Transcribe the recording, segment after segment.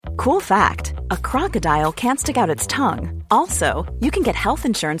Cool fact, a crocodile can't stick out its tongue. Also, you can get health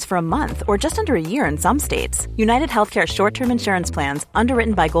insurance for a month or just under a year in some states. United Healthcare short-term insurance plans,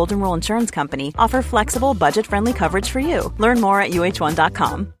 underwritten by Golden Rule Insurance Company, offer flexible, budget-friendly coverage for you. Learn more at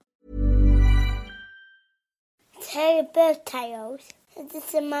uh1.com. Hey, birth tales.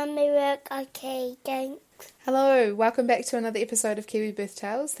 This is Mummy work. Okay, thanks. Hello, welcome back to another episode of Kiwi Birth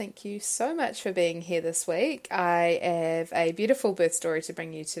Tales. Thank you so much for being here this week. I have a beautiful birth story to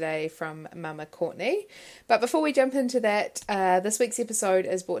bring you today from Mama Courtney. But before we jump into that, this week's episode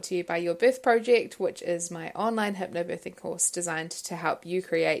is brought to you by Your Birth Project, which is my online hypnobirthing course designed to help you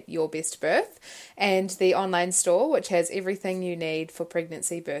create your best birth, and the online store, which has everything you need for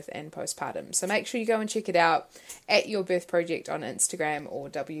pregnancy, birth, and postpartum. So make sure you go and check it out at Your Birth Project on Instagram or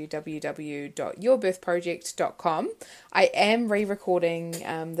www.yourbirthproject.com. I am re-recording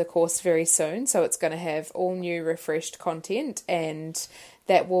the course very soon, so it's going to have all new refreshed content, and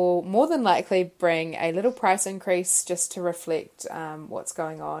that will more than likely bring a little price increase just to reflect what's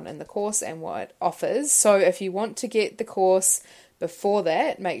going on in the course and what it offers. So if you want to get the course before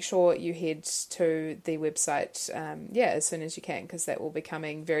that, make sure you head to the website as soon as you can, because that will be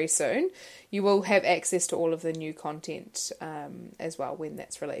coming very soon. You will have access to all of the new content as well when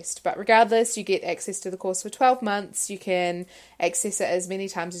that's released. But regardless, you get access to the course for 12 months. You can access it as many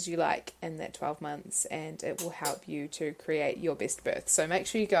times as you like in that 12 months, and it will help you to create your best birth. So make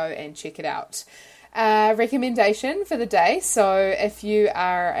sure you go and check it out. Recommendation for the day. So if you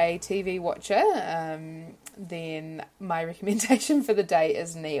are a TV watcher, then my recommendation for the day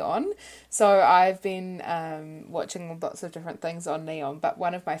is Neon. So I've been watching lots of different things on Neon, but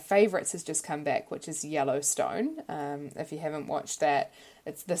one of my favourites has just come back, which is Yellowstone. If you haven't watched that,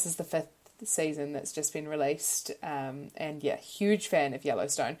 this is the 5th season that's just been released, and yeah, huge fan of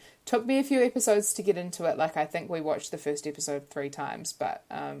Yellowstone. Took me a few episodes to get into it. Like, I think we watched the first episode 3 times, but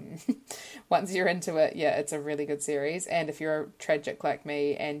once you're into it, yeah, it's a really good series. And if you're tragic like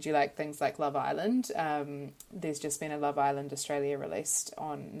me and you like things like Love Island, there's just been a Love Island Australia released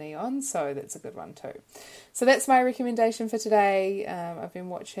on Neon, so that's a good one too. So that's my recommendation for today. I've been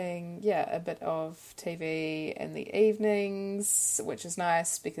watching, a bit of TV in the evenings, which is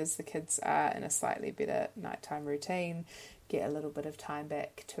nice because the kids are in a slightly better nighttime routine, get a little bit of time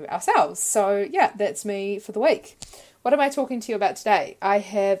back to ourselves. So yeah, that's me for the week. What am I talking to you about today? I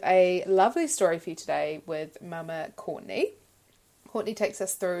have a lovely story for you today with Mama Courtney. Courtney takes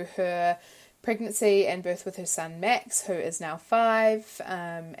us through her pregnancy and birth with her son Max, who is now 5,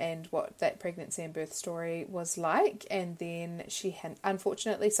 and what that pregnancy and birth story was like. And then she had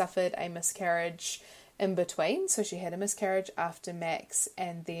unfortunately suffered a miscarriage in between. So she had a miscarriage after Max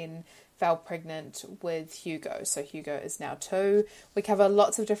and then fell pregnant with Hugo. So Hugo is now 2. We cover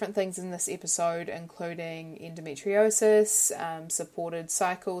lots of different things in this episode, including endometriosis, supported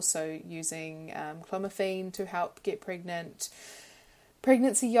cycles, so using Clomiphene to help get pregnant,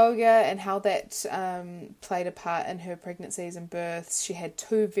 pregnancy yoga and how that played a part in her pregnancies and births. She had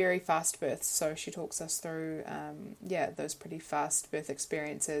 2 very fast births, so she talks us through those pretty fast birth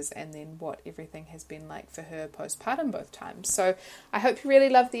experiences, and then what everything has been like for her postpartum both times. So I hope you really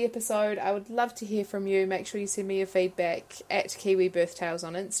love the episode. I would love to hear from you. Make sure you send me your feedback at Kiwi Birth Tales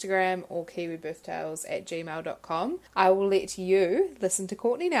on Instagram or kiwibirthtales@gmail.com. I will let you listen to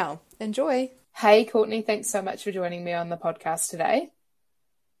Courtney now. Enjoy. Hey Courtney, thanks so much for joining me on the podcast today.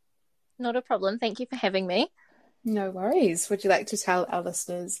 Not a problem. Thank you for having me. No worries. Would you like to tell our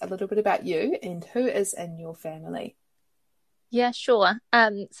listeners a little bit about you and who is in your family? Yeah, sure.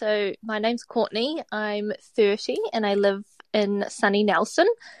 So my name's Courtney. I'm 30 and I live in sunny Nelson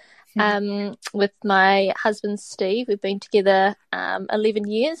with my husband Steve. We've been together 11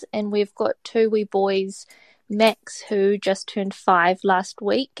 years and we've got 2 wee boys, Max, who just turned 5 last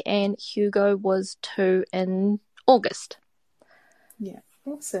week, and Hugo was 2 in August. Yeah.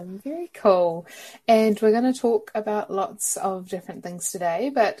 Awesome, very cool. And we're going to talk about lots of different things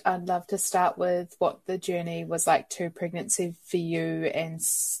today, but I'd love to start with what the journey was like to pregnancy for you and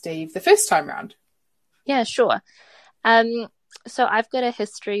Steve the first time round. Yeah, sure. So I've got a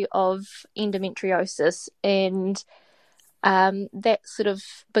history of endometriosis, and that sort of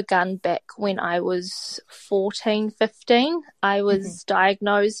begun back when I was 14, 15. I was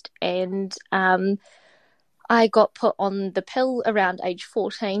diagnosed, and I got put on the pill around age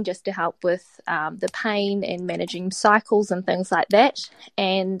 14 just to help with the pain and managing cycles and things like that.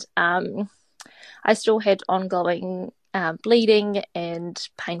 And I still had ongoing bleeding and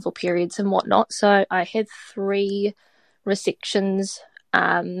painful periods and whatnot. So I had 3 resections.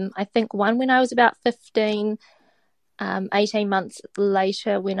 I think one when I was about 15, 18 months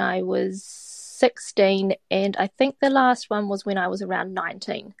later when I was 16, and I think the last one was when I was around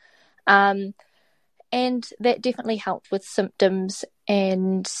 19. And that definitely helped with symptoms,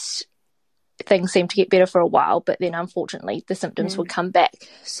 and things seemed to get better for a while, but then unfortunately the symptoms would come back.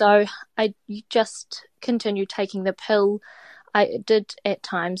 So I just continued taking the pill. I did at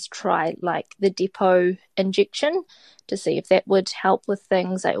times try like the depot injection to see if that would help with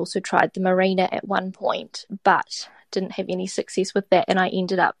things. I also tried the Mirena at one point, but didn't have any success with that, and I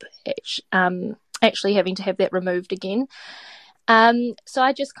ended up actually having to have that removed again. So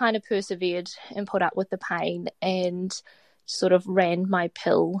I just kind of persevered and put up with the pain and sort of ran my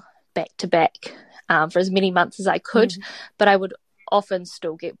pill back to back for as many months as I could, but I would often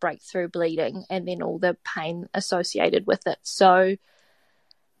still get breakthrough bleeding and then all the pain associated with it. So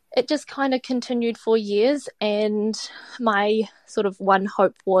it just kind of continued for years, and my sort of one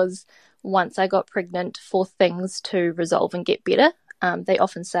hope was once I got pregnant for things to resolve and get better. They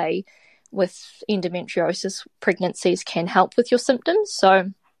often say with endometriosis, pregnancies can help with your symptoms.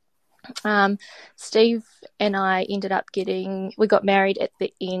 So Steve and I ended up we got married at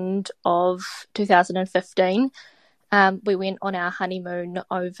the end of 2015. We went on our honeymoon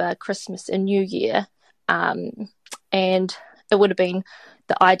over Christmas and New Year, and it would have been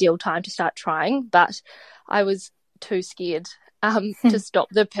the ideal time to start trying, but I was too scared to stop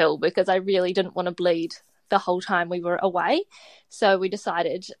the pill because I really didn't want to bleed the whole time we were away. So we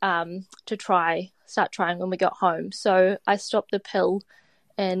decided to start trying when we got home. So I stopped the pill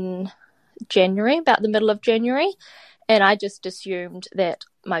in January, about the middle of January, and I just assumed that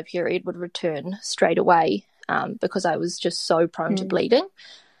my period would return straight away because I was just so prone to bleeding.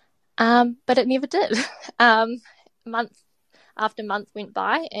 But it never did. Month after month went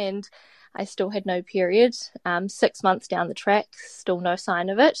by and I still had no period. 6 months down the track, still no sign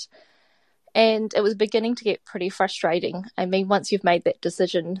of it. And it was beginning to get pretty frustrating. I mean, once you've made that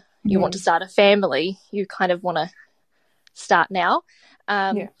decision, you want to start a family, you kind of want to start now.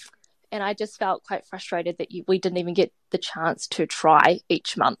 And I just felt quite frustrated that we didn't even get the chance to try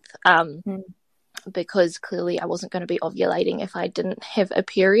each month because clearly I wasn't going to be ovulating if I didn't have a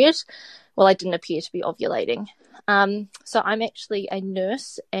period. Well, I didn't appear to be ovulating. So I'm actually a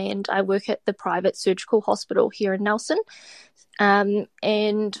nurse and I work at the private surgical hospital here in Nelson.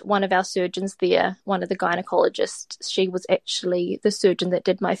 And one of our surgeons there, one of the gynecologists, she was actually the surgeon that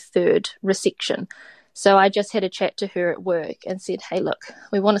did my third resection. So I just had a chat to her at work and said, hey, look,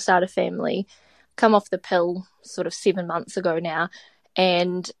 we want to start a family, come off the pill sort of 7 months ago now,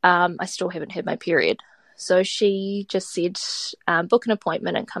 and I still haven't had my period. So she just said, book an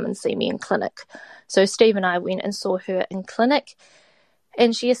appointment and come and see me in clinic. So Steve and I went and saw her in clinic,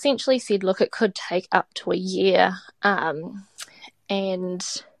 and she essentially said, look, it could take up to a year, and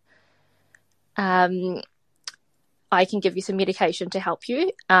I can give you some medication to help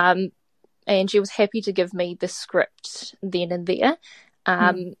you. And she was happy to give me the script then and there,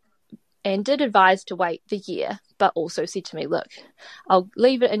 and did advise to wait the year, but also said to me, look, I'll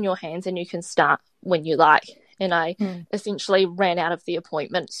leave it in your hands and you can start when you like. And I essentially ran out of the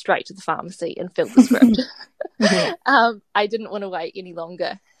appointment straight to the pharmacy and filled the script. I didn't want to wait any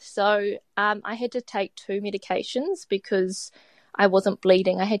longer. So I had to take 2 medications because I wasn't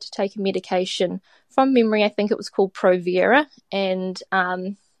bleeding. I had to take a medication from memory. I think it was called Provera. And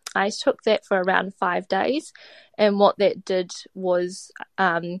I took that for around 5 days. And what that did was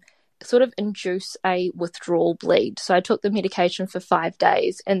sort of induce a withdrawal bleed. So I took the medication for 5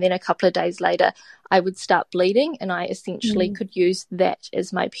 days, and then a couple of days later I would start bleeding, and I essentially could use that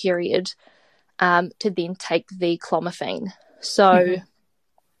as my period to then take the Clomiphene. So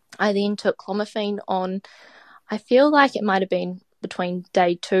I then took Clomiphene on, I feel like it might have been between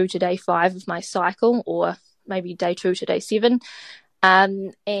day 2 to day 5 of my cycle, or maybe day 2 to day 7.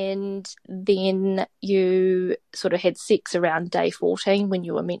 And then you sort of had sex around day 14 when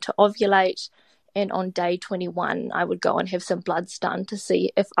you were meant to ovulate. And on day 21, I would go and have some bloods done to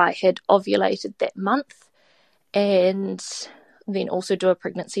see if I had ovulated that month. And then also do a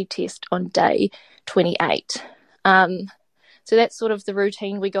pregnancy test on day 28. So that's sort of the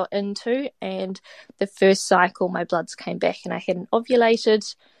routine we got into. And the first cycle, my bloods came back and I hadn't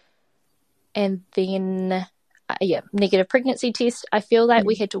ovulated. And then negative pregnancy test. I feel like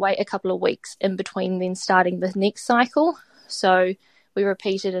we had to wait a couple of weeks in between then starting the next cycle. So we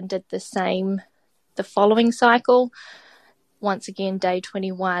repeated and did the same the following cycle. Once again, day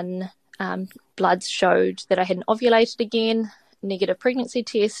 21, bloods showed that I hadn't ovulated again, negative pregnancy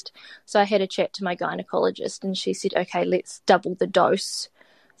test. So I had a chat to my gynecologist and she said, okay, let's double the dose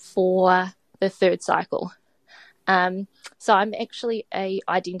for the third cycle. So I'm actually a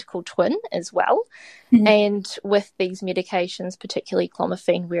identical twin as well. Mm-hmm. And with these medications, particularly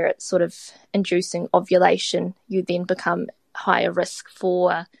Clomiphene, where it's sort of inducing ovulation, you then become higher risk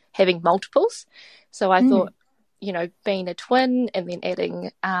for having multiples. So I thought, being a twin and then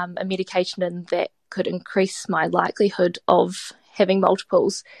adding a medication in that could increase my likelihood of having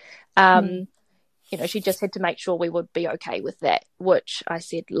multiples. She just had to make sure we would be okay with that, which I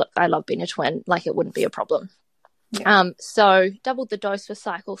said, look, I love being a twin, like it wouldn't be a problem. Yeah. So doubled the dose for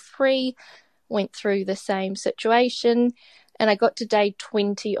cycle 3, went through the same situation, and I got to day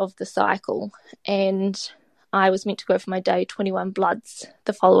 20 of the cycle, and I was meant to go for my day 21 bloods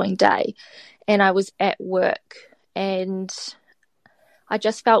the following day, and I was at work, and I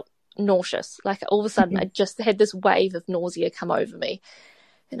just felt nauseous. Like all of a sudden, I just had this wave of nausea come over me,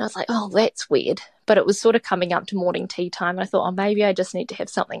 and I was like, oh, that's weird. But it was sort of coming up to morning tea time, and I thought, oh, maybe I just need to have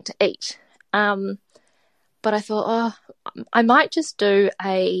something to eat. But I thought, oh, I might just do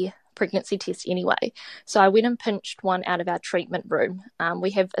a pregnancy test anyway. So I went and pinched one out of our treatment room.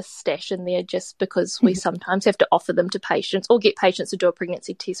 We have a stash in there just because we sometimes have to offer them to patients or get patients to do a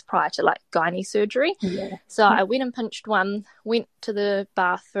pregnancy test prior to like gynae surgery. Yeah. So I went and pinched one, went to the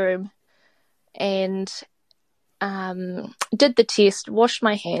bathroom and did the test, washed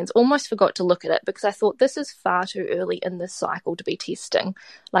my hands, almost forgot to look at it because I thought this is far too early in this cycle to be testing.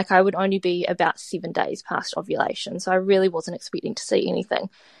 Like I would only be about 7 days past ovulation, so I really wasn't expecting to see anything.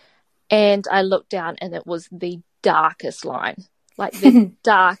 And I looked down and it was the darkest line, like the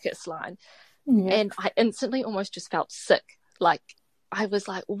darkest line. Yeah. And I instantly almost just felt sick. Like I was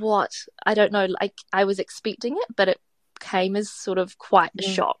like, what? I don't know, like I was expecting it, but it came as sort of quite a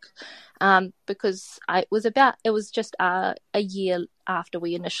shock. Because it was just a year after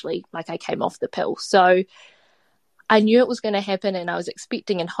we initially, like I came off the pill. So I knew it was going to happen and I was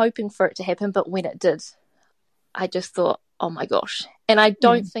expecting and hoping for it to happen. But when it did, I just thought, oh my gosh. And I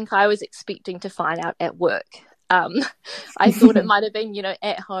don't think I was expecting to find out at work. I thought it might have been,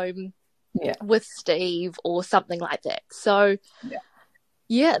 at home with Steve or something like that. So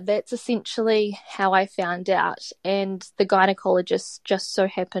yeah, that's essentially how I found out. And the gynecologist just so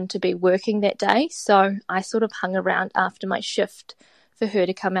happened to be working that day. So I sort of hung around after my shift for her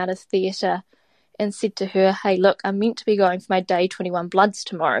to come out of theatre and said to her, hey, look, I'm meant to be going for my day 21 bloods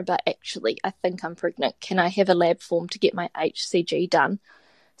tomorrow, but actually I think I'm pregnant. Can I have a lab form to get my HCG done?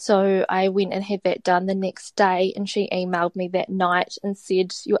 So I went and had that done the next day, and she emailed me that night and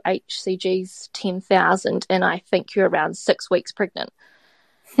said, your HCG's 10,000 and I think you're around 6 weeks pregnant.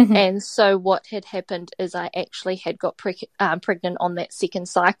 And so what had happened is I actually had got pregnant on that second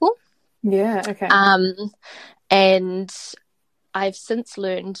cycle. Yeah, okay. And I've since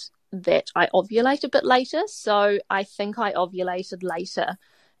learned that I ovulate a bit later. So I think I ovulated later,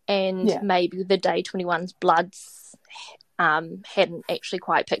 and maybe the day 21's bloods hadn't actually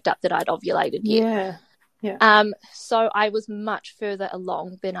quite picked up that I'd ovulated yet. Yeah. So I was much further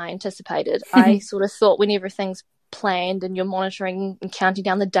along than I anticipated. I sort of thought when everything's planned and you're monitoring and counting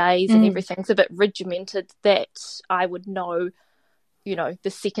down the days and everything's a bit regimented that I would know, the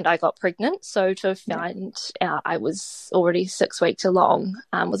second I got pregnant. So to find out I was already 6 weeks along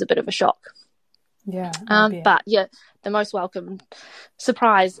was a bit of a shock. Yeah. But yeah, the most welcome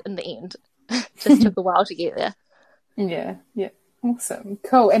surprise in the end. Just took a while to get there. Yeah. Awesome.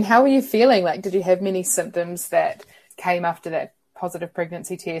 Cool. And how were you feeling? Like, did you have many symptoms that came after that positive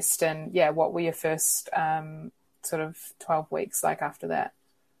pregnancy test? And what were your first sort of 12 weeks like after that?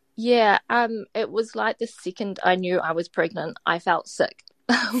 Yeah, it was like the second I knew I was pregnant, I felt sick.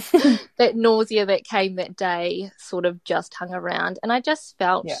 That nausea that came that day sort of just hung around, and I just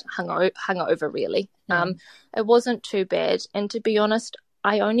felt hungover really. It wasn't too bad, and to be honest,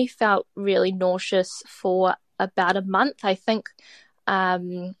 I only felt really nauseous for about a month. I think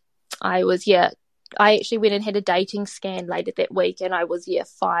I actually went and had a dating scan later that week, and I was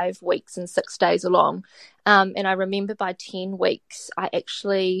 5 weeks and 6 days along. And I remember by 10 weeks,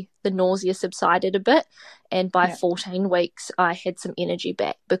 the nausea subsided a bit, and by 14 weeks, I had some energy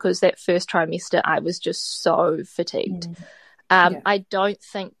back because that first trimester, I was just so fatigued. I don't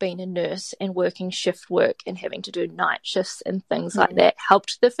think being a nurse and working shift work and having to do night shifts and things like that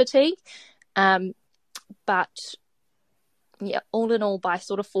helped the fatigue. But all in all, by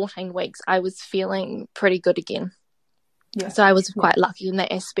sort of 14 weeks, I was feeling pretty good again. Yeah. So I was quite lucky in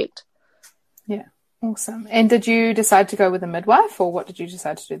that aspect. Yeah, awesome. And did you decide to go with a midwife, or what did you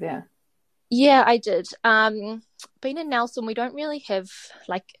decide to do there? Yeah, I did. Being in Nelson, we don't really have,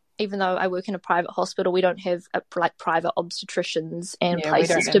 even though I work in a private hospital, we don't have private obstetricians and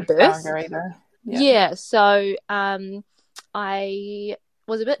places to birth. Either. Yeah, so I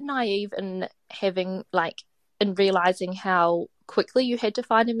was a bit naive in having in realizing how quickly you had to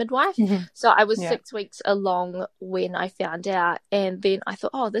find a midwife. Mm-hmm. So I was Yeah. 6 weeks along when I found out, and then I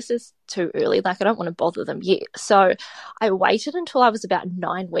thought, oh, this is too early, like I don't want to bother them yet. So I waited until I was about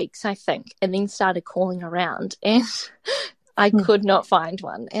 9 weeks, I think, and then started calling around, and I could not find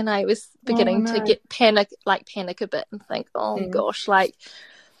one, and I was beginning to get panic a bit and think, oh gosh, like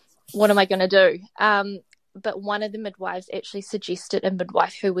what am I going to do? But one of the midwives actually suggested a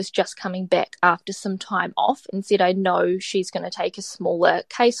midwife who was just coming back after some time off, and said, I know she's going to take a smaller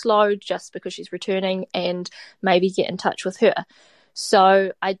caseload just because she's returning, and maybe get in touch with her.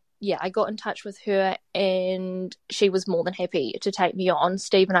 So I got in touch with her, and she was more than happy to take me on.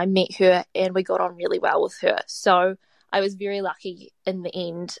 Steve and I met her, and we got on really well with her. So I was very lucky in the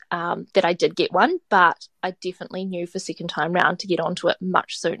end that I did get one, but I definitely knew for second time round to get onto it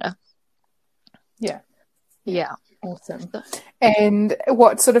much sooner. Yeah. Awesome. And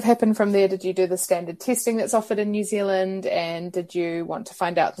what sort of happened from there? Did you do the standard testing that's offered in New Zealand, and did you want to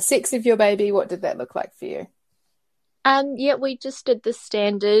find out the sex of your baby? What did that look like for you? We just did the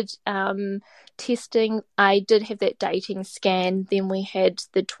standard testing. I did have that dating scan. Then we had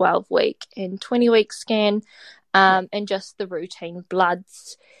the 12-week and 20-week scan, and just the routine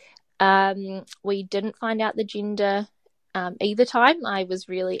bloods. We didn't find out the gender either time. I was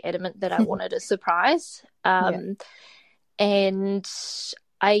really adamant that I wanted a surprise. And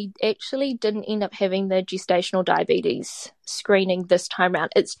I actually didn't end up having the gestational diabetes screening this time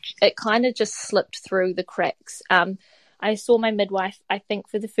around. It kind of just slipped through the cracks. I saw my midwife, I think,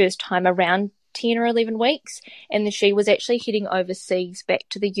 for the first time around 10 or 11 weeks, and she was actually heading overseas back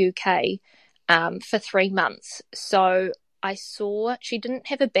to the UK for 3 months. So I saw she didn't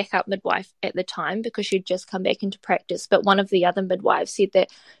have a backup midwife at the time because she'd just come back into practice, but one of the other midwives said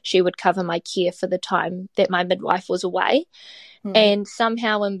that she would cover my care for the time that my midwife was away. And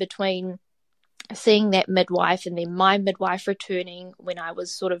somehow in between seeing that midwife and then my midwife returning when I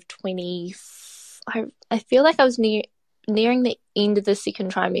was sort of 20, I feel like I was nearing the end of the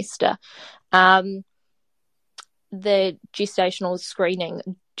second trimester, the gestational screening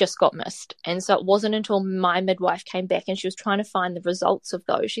just got missed. And so it wasn't until my midwife came back and she was trying to find the results of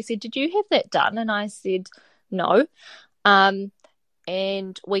those. She said, did you have that done? And I said, no.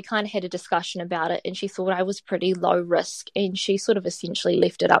 And we kind of had a discussion about it, and she thought I was pretty low risk, and she sort of essentially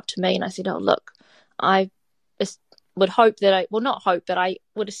left it up to me. And I said, oh, look, I would hope that I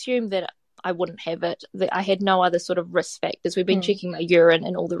would assume that I wouldn't have it, that I had no other sort of risk factors. We've been checking my urine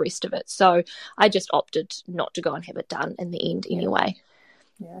and all the rest of it. So I just opted not to go and have it done in the end anyway.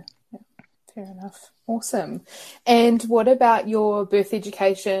 Yeah. Fair enough. Awesome. And what about your birth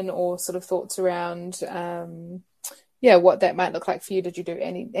education or sort of thoughts around, what that might look like for you? Did you do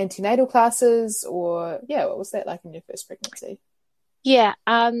any antenatal classes, or, what was that like in your first pregnancy? Yeah,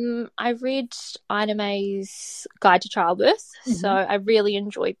 I read Ina May's Guide to Childbirth, so I really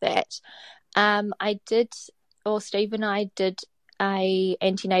enjoyed that. Steve and I did a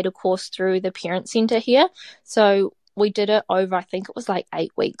antenatal course through the Parent Centre here, so we did it over, I think it was like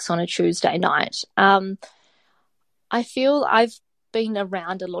 8 weeks on a Tuesday night. I feel I've been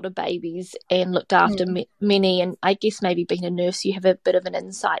around a lot of babies and looked after many, and I guess maybe being a nurse you have a bit of an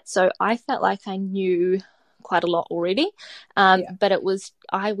insight, so I felt like I knew quite a lot already, but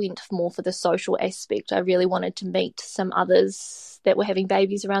I went more for the social aspect. I really wanted to meet some others that were having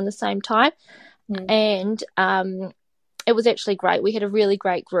babies around the same time, and it was actually great. We had a really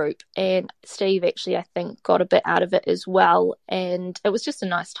great group, and Steve actually, I think, got a bit out of it as well, and it was just a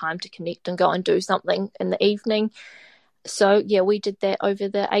nice time to connect and go and do something in the evening. So we did that over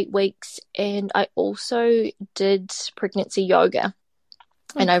the 8 weeks, and I also did pregnancy yoga,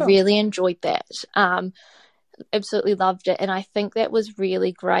 and cool. I really enjoyed that. Absolutely loved it, and I think that was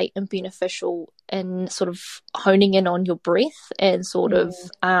really great and beneficial in sort of honing in on your breath and sort of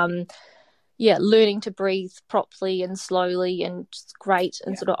learning to breathe properly and slowly, and great,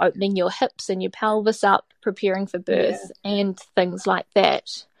 and sort of opening your hips and your pelvis up, preparing for birth and things like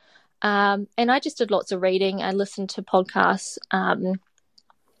that. And I just did lots of reading. I listened to podcasts.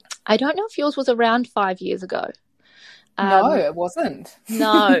 I don't know if yours was around 5 years ago. No, it wasn't.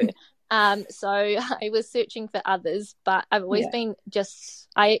 No. So I was searching for others, but I've always been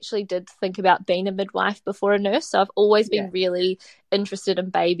I actually did think about being a midwife before a nurse. So I've always been really interested in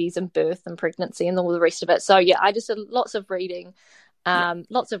babies and birth and pregnancy and all the rest of it. So I just did lots of reading,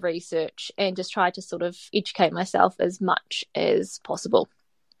 lots of research, and just tried to sort of educate myself as much as possible.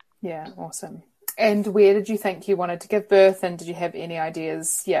 Yeah. Awesome. And where did you think you wanted to give birth, and did you have any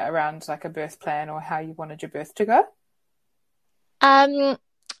ideas, around like a birth plan or how you wanted your birth to go?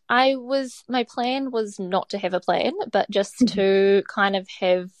 My plan was not to have a plan, but just to kind of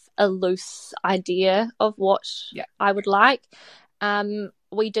have a loose idea of what I would like.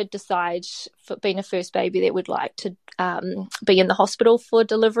 We did decide, for being a first baby, that we'd like to be in the hospital for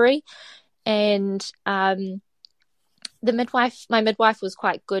delivery. And my midwife was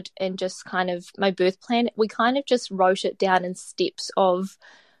quite good in just kind of my birth plan. We kind of just wrote it down in steps of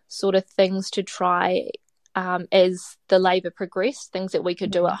sort of things to try as the labour progressed, things that we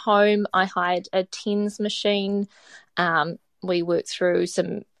could do at home. I hired a TENS machine. We worked through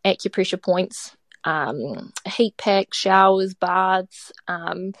some acupressure points, heat pack, showers, baths,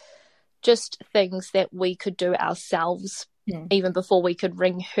 just things that we could do ourselves even before we could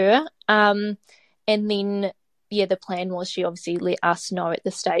ring her. And then, the plan was she obviously let us know at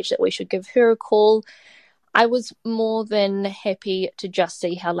the stage that we should give her a call. I was more than happy to just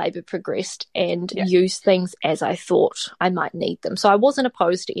see how labour progressed and use things as I thought I might need them. So I wasn't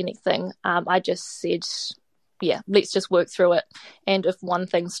opposed to anything. I just said, let's just work through it. And if one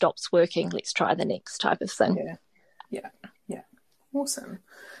thing stops working, let's try the next type of thing. Yeah. Awesome.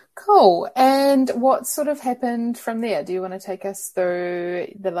 Cool. And what sort of happened from there? Do you want to take us through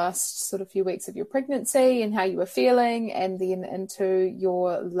the last sort of few weeks of your pregnancy and how you were feeling, and then into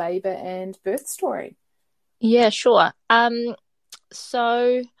your labour and birth story? Yeah, sure.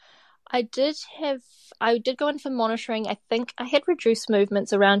 So I did go in for monitoring. I think I had reduced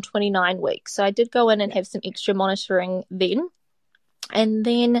movements around 29 weeks. So I did go in and have some extra monitoring then. And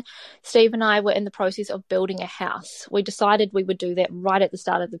then Steve and I were in the process of building a house. We decided we would do that right at the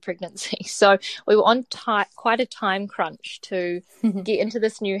start of the pregnancy. So we were on quite a time crunch to get into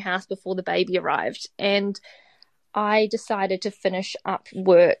this new house before the baby arrived. And I decided to finish up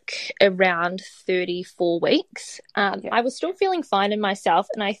work around 34 weeks. I was still feeling fine in myself,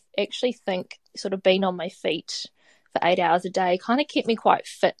 and I actually think sort of being on my feet for 8 hours a day kind of kept me quite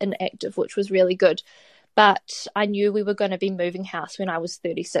fit and active, which was really good. But I knew we were going to be moving house when I was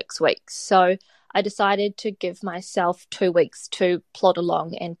 36 weeks. So I decided to give myself 2 weeks to plod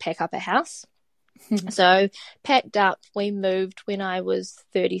along and pack up a house. So packed up, we moved when I was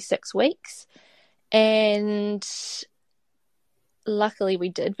 36 weeks. And luckily we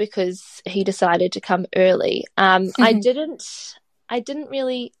did, because he decided to come early. I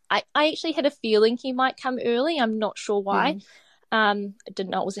actually had a feeling he might come early. I'm not sure why. I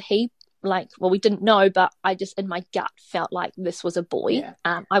didn't know it was a he. We didn't know, but I just, in my gut, felt like this was a boy.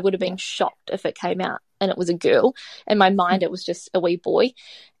 I would have been shocked if it came out and it was a girl. In my mind, it was just a wee boy.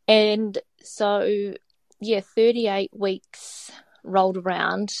 And so, 38 weeks rolled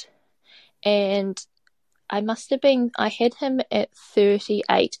around, and I had him at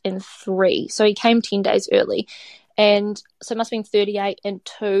 38 and 3. So he came 10 days early. And so it must have been 38 and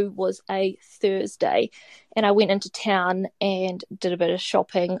 2 was a Thursday. And I went into town and did a bit of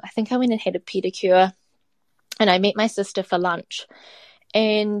shopping. I think I went and had a pedicure. And I met my sister for lunch.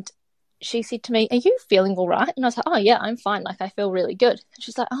 And she said to me, "Are you feeling all right?" And I was like, "Oh, yeah, I'm fine. I feel really good." And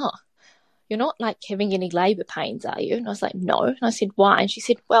she's like, "Oh, you're not having any labour pains, are you?" And I was like, "No." And I said, "Why?" And she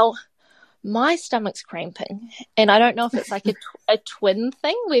said, "Well, my stomach's cramping." And I don't know if it's a twin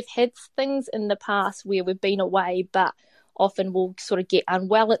thing. We've had things in the past where we've been away, but often we'll sort of get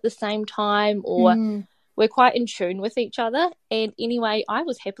unwell at the same time, or we're quite in tune with each other. And anyway, I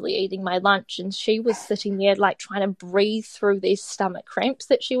was happily eating my lunch, and she was sitting there trying to breathe through these stomach cramps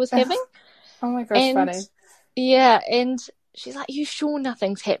that she was having. Oh my gosh, funny. Yeah, and she's like, "You sure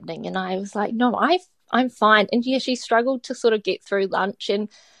nothing's happening?" And I was like, "No, I'm fine." And she struggled to sort of get through lunch. And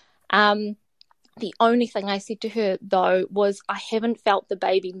the only thing I said to her, though, was I haven't felt the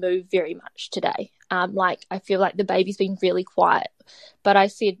baby move very much today. I feel like the baby's been really quiet. But I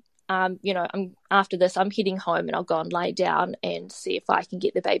said, after this, I'm heading home, and I'll go and lay down and see if I can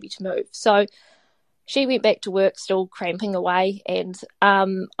get the baby to move. So she went back to work, still cramping away. And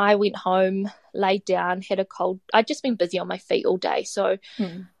I went home, laid down, had a cold. I'd just been busy on my feet all day. So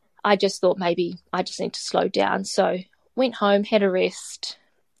I just thought maybe I just need to slow down. So went home, had a rest.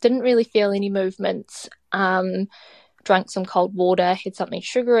 Didn't really feel any movements, drank some cold water, had something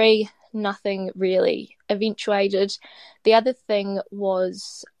sugary, nothing really eventuated. The other thing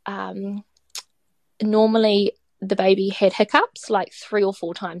was normally the baby had hiccups 3 or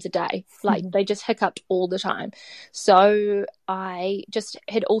 4 times a day. They just hiccuped all the time. So I just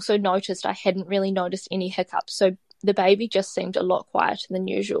had also noticed I hadn't really noticed any hiccups. So the baby just seemed a lot quieter than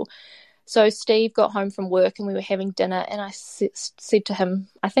usual. So Steve got home from work, and we were having dinner, and I said to him,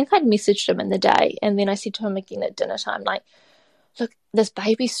 I think I'd messaged him in the day, and then I said to him again at dinner time, "Look, this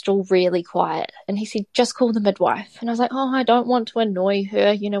baby's still really quiet." And he said, "Just call the midwife." And I was like, "Oh, I don't want to annoy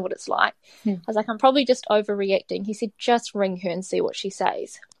her. You know what it's like." I was like, "I'm probably just overreacting." He said, "Just ring her and see what she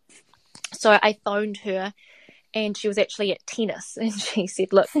says." So I phoned her, and she was actually at tennis, and she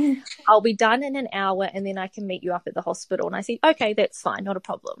said, look, I'll be done in an hour and then I can meet you up at the hospital. And I said, okay, that's fine, not a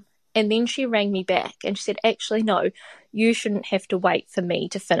problem. And then she rang me back and she said, actually, no, you shouldn't have to wait for me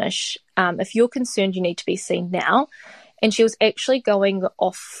to finish. If you're concerned, you need to be seen now. And she was actually going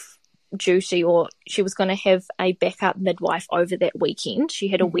off duty, or she was going to have a backup midwife over that weekend. She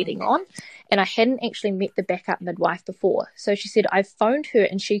had a wedding on, and I hadn't actually met the backup midwife before. So she said, I've phoned her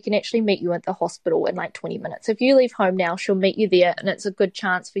and she can actually meet you at the hospital in like 20 minutes. If you leave home now, she'll meet you there, and it's a good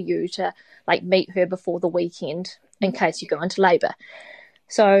chance for you to like meet her before the weekend in case you go into labour.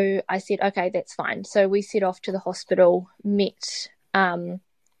 So I said, okay, that's fine. So we set off to the hospital, met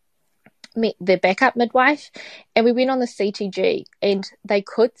the backup midwife, and we went on the CTG, and they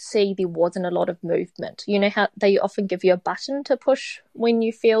could see there wasn't a lot of movement. You know how they often give you a button to push when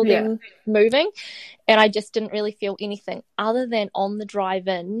you feel them moving, and I just didn't really feel anything other than on the drive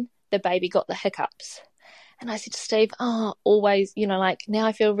in, the baby got the hiccups. And I said to Steve, always, like now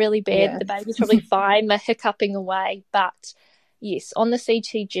I feel really bad. The baby's probably fine, they're hiccuping away, but yes, on the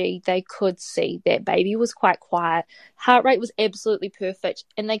CTG, they could see that baby was quite quiet. Heart rate was absolutely perfect.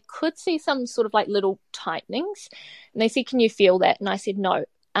 And they could see some sort of like little tightenings. And they said, can you feel that? And I said, no.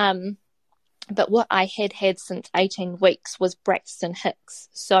 But what I had since 18 weeks was Braxton Hicks.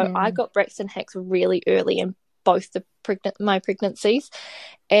 So I got Braxton Hicks really early in both my pregnancies.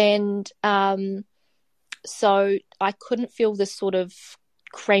 And so I couldn't feel this sort of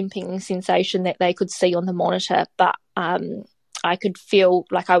cramping sensation that they could see on the monitor. But I could feel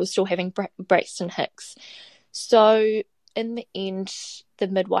like I was still having Braxton Hicks. So in the end, the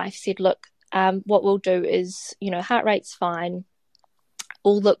midwife said, look, what we'll do is, heart rate's fine.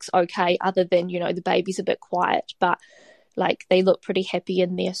 All looks okay other than, the baby's a bit quiet, but like they look pretty happy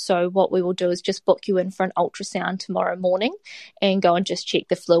in there. So what we will do is just book you in for an ultrasound tomorrow morning and go and just check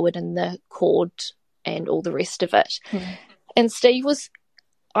the fluid and the cord and all the rest of it. And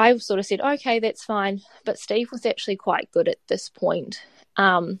I sort of said, okay, that's fine. But Steve was actually quite good at this point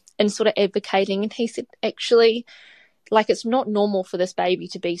and sort of advocating. And he said, actually, like it's not normal for this baby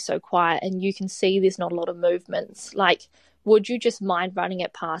to be so quiet, and you can see there's not a lot of movements. Like, would you just mind running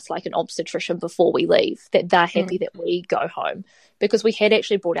it past like an obstetrician before we leave, that they're happy that we go home? Because we had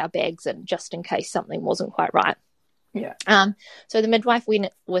actually brought our bags in just in case something wasn't quite right. Yeah. So the midwife went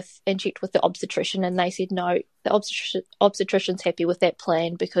and checked with the obstetrician, and they said no, the obstetrician's happy with that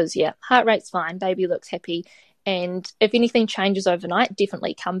plan because heart rate's fine, baby looks happy, and if anything changes overnight,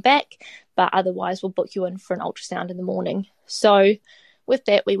 definitely come back, but otherwise we'll book you in for an ultrasound in the morning. So with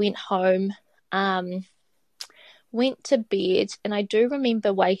that, we went home, went to bed, and I do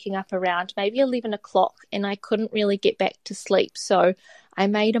remember waking up around maybe 11 o'clock, and I couldn't really get back to sleep, so I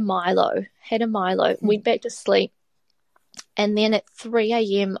made a Milo, went back to sleep. And then at 3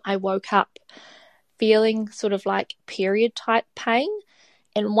 a.m. I woke up feeling sort of like period type pain.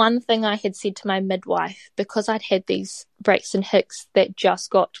 And one thing I had said to my midwife, because I'd had these Braxton Hicks that just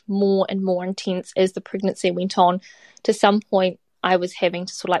got more and more intense as the pregnancy went on, to some point I was having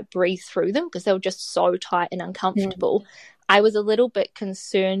to sort of like breathe through them because they were just so tight and uncomfortable. I was a little bit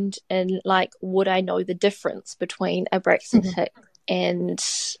concerned in like, would I know the difference between a Braxton Hick and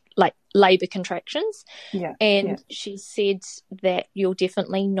like labour contractions? She said that you'll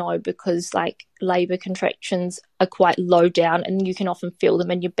definitely know because like labour contractions are quite low down and you can often feel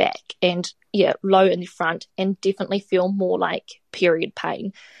them in your back, and low in the front, and definitely feel more like period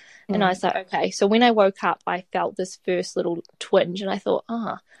pain. And I was like, okay. So when I woke up, I felt this first little twinge, and I thought,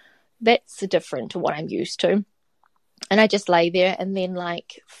 that's different to what I'm used to. And I just lay there, and then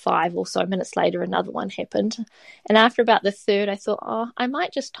like 5 or so minutes later, another one happened. And after about the third, I thought, I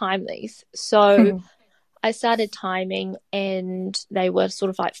might just time these. So I started timing, and they were sort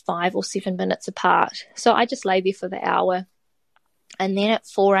of like 5 or 7 minutes apart. So I just lay there for the hour. And then at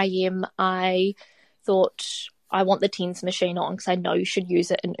 4 a.m., I thought, I want the TENS machine on because I know you should use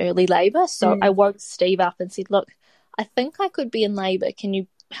it in early labour. So I woke Steve up and said, look, I think I could be in labour. Can you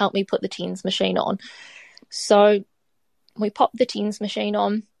help me put the TENS machine on? So we popped the TENS machine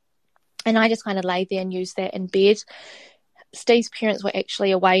on, and I just kind of lay there and used that in bed. Steve's parents were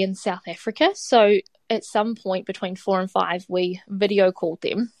actually away in South Africa, so at some point between 4 and 5, we video called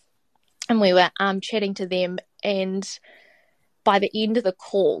them, and we were chatting to them, and by the end of the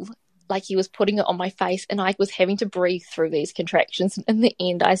call, like he was putting it on my face, and I was having to breathe through these contractions. And in the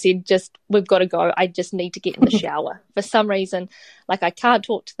end, I said, we've got to go. I just need to get in the shower. For some reason, like I can't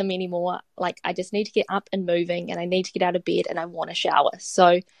talk to them anymore. Like I just need to get up and moving, and I need to get out of bed, and I want a shower.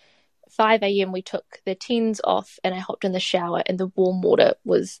 So 5 a.m. we took the TENS off, and I hopped in the shower, and the warm water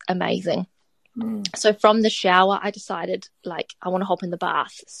was amazing. So from the shower, I decided like I want to hop in the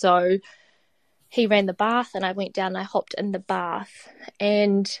bath. So he ran the bath, and I went down and I hopped in the bath.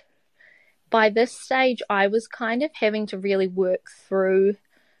 And by this stage, I was kind of having to really work through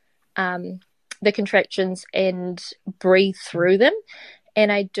the contractions and breathe through them.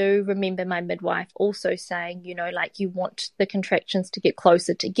 And I do remember my midwife also saying, you know, like, you want the contractions to get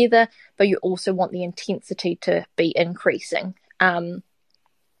closer together, but you also want the intensity to be increasing. And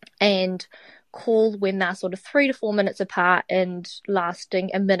call when they're sort of 3 to 4 minutes apart and lasting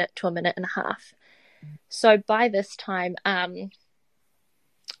a minute to a minute and a half. So by this time,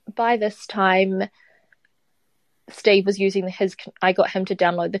 Steve was using I got him to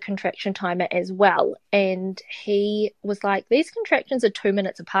download the contraction timer as well. And he was like, these contractions are 2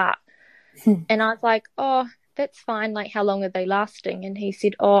 minutes apart. And I was like, oh, that's fine. Like, how long are they lasting? And he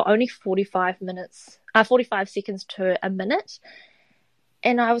said, oh, only 45 seconds to a minute.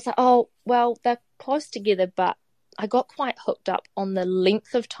 And I was like, oh, well, they're close together, but I got quite hooked up on the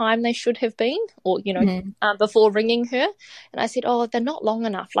length of time they should have been, or, you know, before ringing her. And I said, oh, they're not long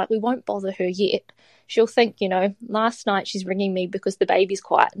enough. Like, we won't bother her yet. She'll think, you know, last night she's ringing me because the baby's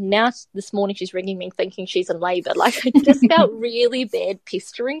quiet. Now this morning she's ringing me thinking she's in labour. Like, I just felt really bad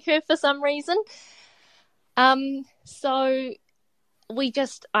pestering her for some reason. So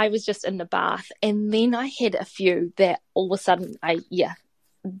I was just in the bath, and then I had a few that all of a sudden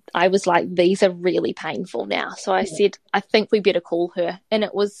I was like, these are really painful now. So I said, I think we better call her. And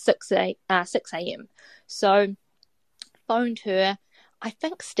it was 6 a.m. So phoned her. I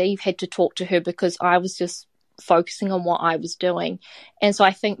think Steve had to talk to her because I was just focusing on what I was doing. And so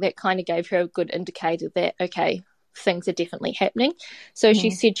I think that kind of gave her a good indicator that, okay, things are definitely happening. So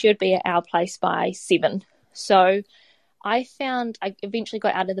she said she would be at our place by 7. So I eventually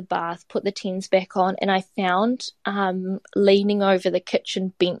got out of the bath, put the TENS back on, and I found leaning over the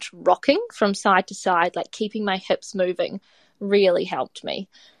kitchen bench, rocking from side to side, like keeping my hips moving, really helped me.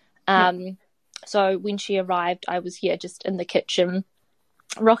 So when she arrived, I was just in the kitchen,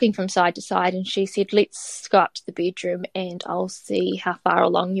 rocking from side to side, and she said, let's go up to the bedroom and I'll see how far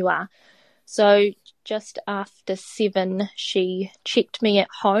along you are. So just after 7, she checked me at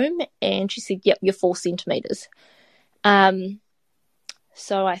home and she said, yep, you're 4 centimetres.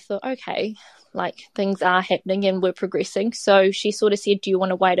 So I thought, okay, like, things are happening and we're progressing. So she sort of said, do you want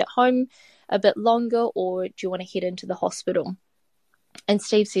to wait at home a bit longer, or do you want to head into the hospital? And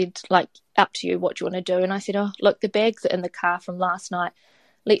Steve said, like, up to you, what do you want to do? And I said, oh, look, the bags are in the car from last night.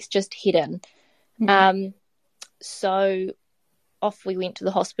 Let's just head in. So off we went to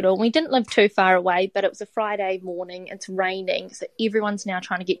the hospital. We didn't live too far away, but it was a Friday morning. It's raining. So everyone's now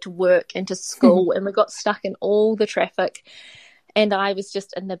trying to get to work and to school. And we got stuck in all the traffic. And I was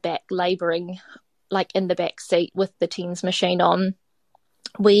just in the back labouring, like in the back seat with the TENS machine on.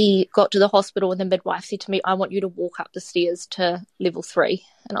 We got to the hospital and the midwife said to me, I want you to walk up the stairs to level 3.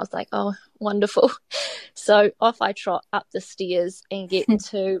 And I was like, oh, wonderful. So off I trot up the stairs and get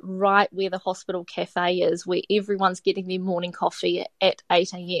to right where the hospital cafe is, where everyone's getting their morning coffee at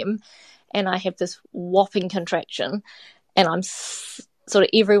 8 a.m. And I have this whopping contraction, and I'm sort of,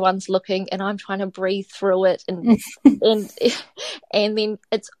 everyone's looking, and I'm trying to breathe through it. And then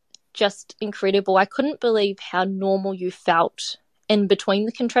it's just incredible. I couldn't believe how normal you felt in between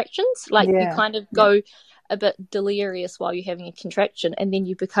the contractions. Like, you kind of go a bit delirious while you're having a contraction, and then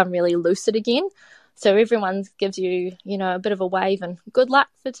you become really lucid again. So everyone gives you, you know, a bit of a wave and good luck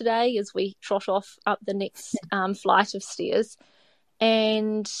for today as we trot off up the next flight of stairs.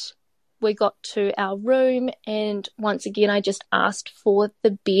 And we got to our room, and once again I just asked for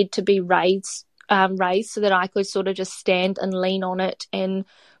the bed to be raised so that I could sort of just stand and lean on it and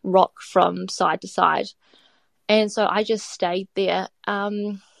rock from side to side. And so I just stayed there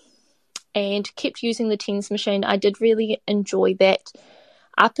and kept using the TENS machine. I did really enjoy that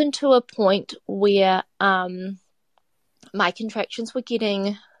up until a point where my contractions were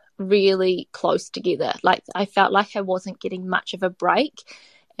getting really close together. Like, I felt like I wasn't getting much of a break,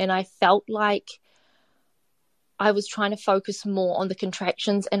 and I felt like I was trying to focus more on the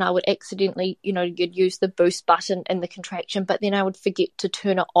contractions, and I would accidentally, you know, you'd use the boost button in the contraction, but then I would forget to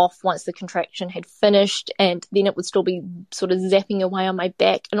turn it off once the contraction had finished, and then it would still be sort of zapping away on my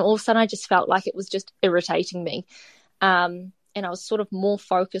back, and all of a sudden I just felt like it was just irritating me. And I was sort of more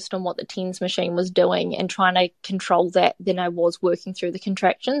focused on what the TENS machine was doing and trying to control that than I was working through the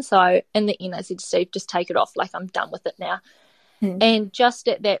contraction. So in the end I said to Steve, just take it off, like, I'm done with it now. And just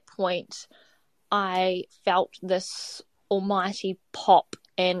at that point I felt this almighty pop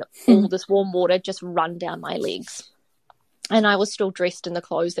and all this warm water just run down my legs. And I was still dressed in the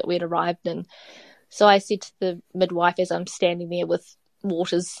clothes that we'd arrived in. So I said to the midwife as I'm standing there with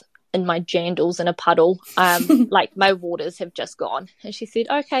waters in my jandals in a puddle. Like my waters have just gone. And she said,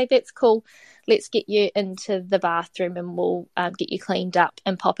 okay, that's cool. Let's get you into the bathroom and we'll get you cleaned up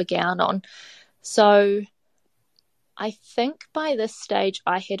and pop a gown on. So I think by this stage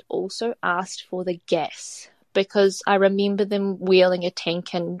I had also asked for the gas, because I remember them wheeling a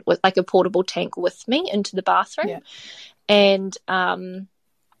tank in with like a portable tank with me into the bathroom. Yeah.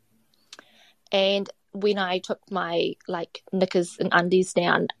 And when I took my like knickers and undies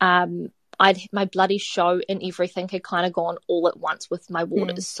down, my bloody show and everything had kind of gone all at once with my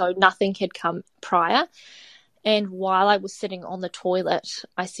waters. So nothing had come prior. And while I was sitting on the toilet,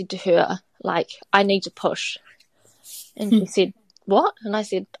 I said to her, like, I need to push. And she said, what? And I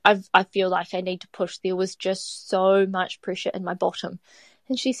said, I feel like I need to push. There was just so much pressure in my bottom.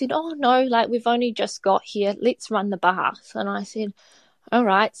 And she said, oh no, like we've only just got here. Let's run the bath. And I said, all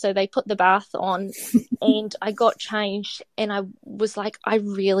right. So they put the bath on and I got changed and I was like, I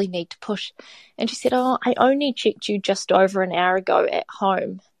really need to push. And she said, oh, I only checked you just over an hour ago at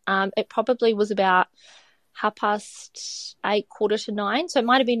home. It probably was about 8:30, 8:45. So it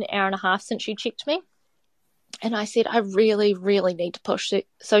might have been an hour and a half since you checked me. And I said, I really, really need to push.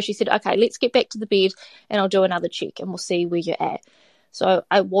 So she said, okay, let's get back to the bed and I'll do another check and we'll see where you're at. So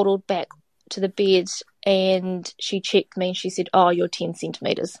I waddled back to the bed and she checked me and she said, oh, you're 10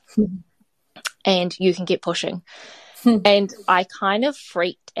 centimetres and you can get pushing. And I kind of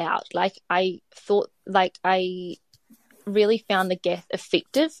freaked out. Like I thought, like I really found the gas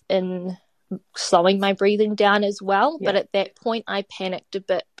effective in slowing my breathing down as well. Yeah. But at that point I panicked a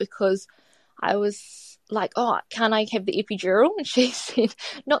bit because I was like, oh, can I have the epidural? And she said,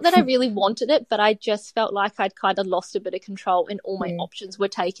 not that I really wanted it, but I just felt like I'd kind of lost a bit of control and all my options were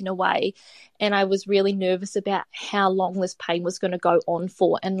taken away. And I was really nervous about how long this pain was going to go on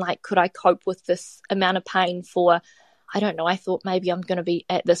for. And like, could I cope with this amount of pain for, I don't know, I thought maybe I'm going to be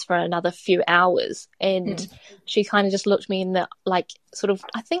at this for another few hours. And she kind of just looked me in the, like, sort of,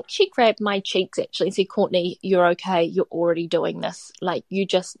 I think she grabbed my cheeks actually and said, Courtney, you're okay. You're already doing this. Like, you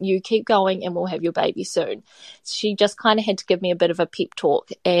keep going and we'll have your baby soon. She just kind of had to give me a bit of a pep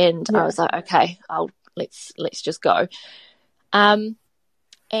talk. And I was like, okay, let's just go. And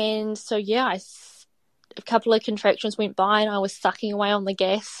so, yeah, a couple of contractions went by and I was sucking away on the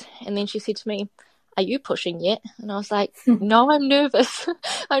gas. And then she said to me, are you pushing yet? And I was like, no, I'm nervous.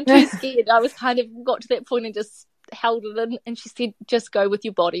 I'm too scared. I was kind of got to that point and just held it in. And she said, just go with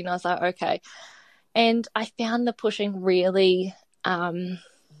your body. And I was like, okay. And I found the pushing really, I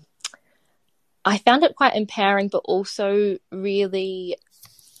found it quite empowering, but also really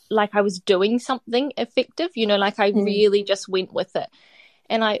like I was doing something effective, you know, like I really just went with it.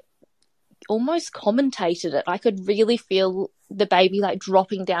 And I almost commentated it. I could really feel the baby like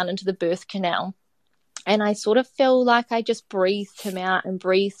dropping down into the birth canal. And I sort of feel like I just breathed him out and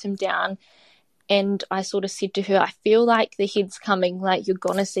breathed him down. And I sort of said to her, I feel like the head's coming, like you're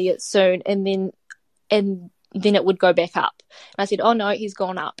going to see it soon. And then it would go back up. And I said, oh no, he's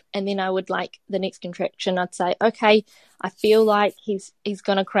gone up. And then I would like the next contraction, I'd say, okay, I feel like he's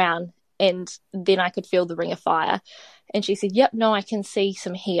going to crown. And then I could feel the ring of fire. And she said, yep, no, I can see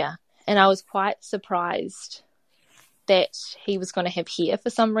some hair. And I was quite surprised that he was going to have hair for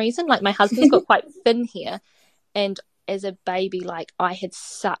some reason. Like my husband's got quite thin hair, and as a baby, like I had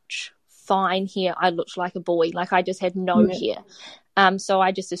such fine hair. I looked like a boy. Like I just had no hair. So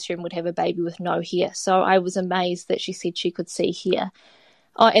I just assumed we'd have a baby with no hair. So I was amazed that she said she could see hair.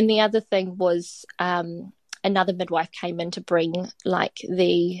 Oh, and the other thing was another midwife came in to bring like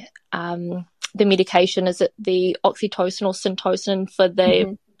the medication. Is it the oxytocin or syntocin for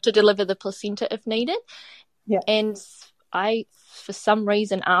the to deliver the placenta if needed? Yeah. And I, for some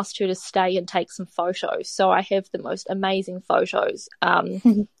reason, asked her to stay and take some photos. So I have the most amazing photos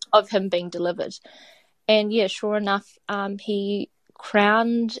of him being delivered. And yeah, sure enough, he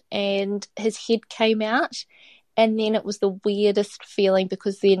crowned and his head came out. And then it was the weirdest feeling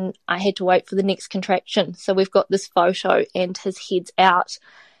because then I had to wait for the next contraction. So we've got this photo and his head's out.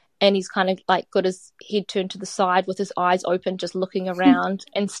 And he's kind of like got his head turned to the side with his eyes open, just looking around.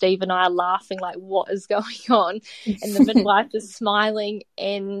 And Steve and I are laughing like, what is going on? And the midwife is smiling.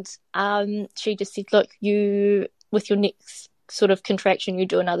 And she just said, look, you, with your next sort of contraction, you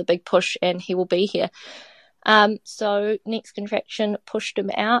do another big push and he will be here. So next contraction pushed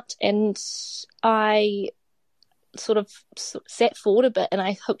him out. And I sort of sat forward a bit and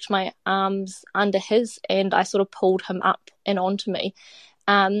I hooked my arms under his and I sort of pulled him up and onto me.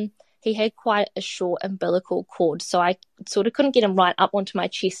 He had quite a short umbilical cord, so I sort of couldn't get him right up onto my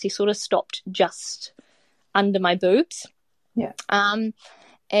chest. He sort of stopped just under my boobs. Yeah.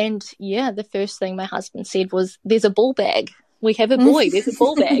 And yeah, the first thing my husband said was, there's a ball bag. we have a boy, there's a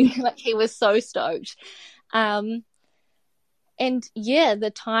ball bag. Like, he was so stoked. And yeah, the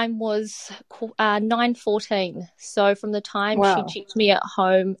time was 9:14. So from the time she checked me at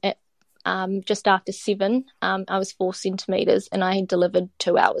home at just after 7, I was 4 centimeters, and I had delivered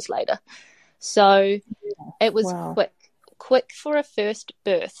 2 hours later. So it was quick for a first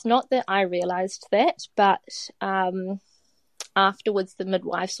birth. Not that I realized that, but afterwards the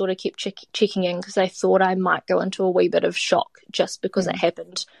midwife sort of kept checking in, because they thought I might go into a wee bit of shock just because it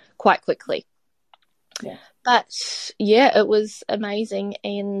happened quite quickly. Yeah. But yeah, it was amazing,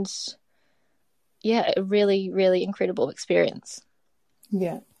 and yeah, a really, really incredible experience.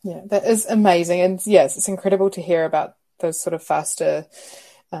 Yeah, that is amazing. And yes, it's incredible to hear about those sort of faster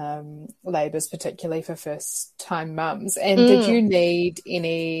labours, particularly for first time mums. And did you need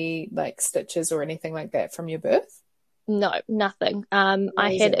any like stitches or anything like that from your birth? No, nothing.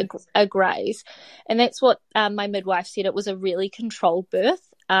 I had a graze, and that's what my midwife said. It was a really controlled birth.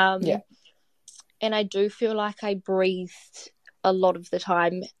 And I do feel like I breathed a lot of the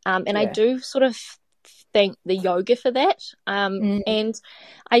time. And I do sort of thank the yoga for that. And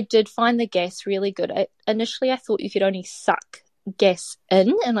I did find the gas really good. Initially, I thought you could only suck gas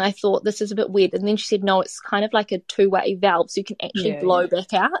in, and I thought this is a bit weird. And then she said, no, it's kind of like a two-way valve, so you can actually blow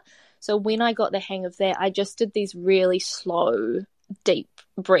back out. So when I got the hang of that, I just did these really slow, deep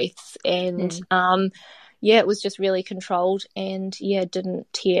breaths. And it was just really controlled, and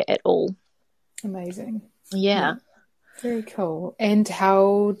didn't tear at all. Amazing. Yeah. Very cool. And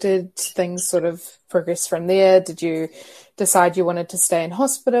how did things sort of progress from there? Did you decide you wanted to stay in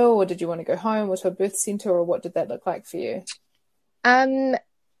hospital, or did you want to go home or to a birth centre, or what did that look like for you?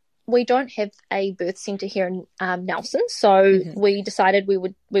 We don't have a birth centre here in Nelson, so we decided we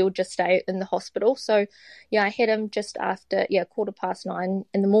would just stay in the hospital. So I had him just after 9:15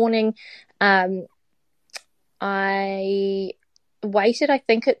 in the morning. I waited. I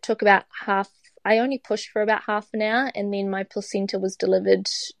think it took about I only pushed for about half an hour, and then my placenta was delivered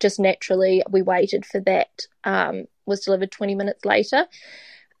just naturally. We waited for that. Was delivered 20 minutes later.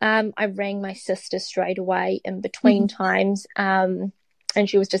 I rang my sister straight away in between times, and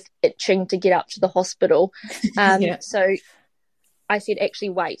she was just itching to get up to the hospital. So I said, actually,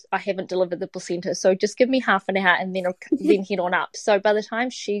 wait, I haven't delivered the placenta, so just give me half an hour and then head on up. So by the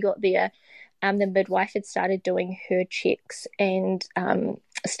time she got there, the midwife had started doing her checks, and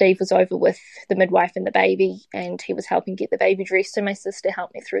Steve was over with the midwife and the baby, and he was helping get the baby dressed. So my sister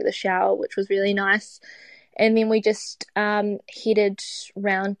helped me through the shower, which was really nice. And then we just headed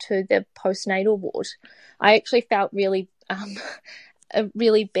round to the postnatal ward. I actually felt really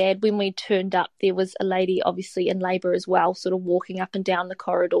bad when we turned up. There was a lady obviously in labour as well, sort of walking up and down the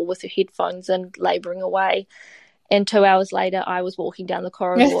corridor with her headphones and labouring away. And 2 hours later, I was walking down the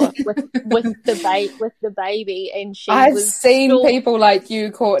corridor with the baby, and I've seen people like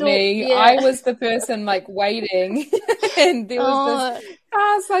you, Courtney. I was the person like waiting, and there was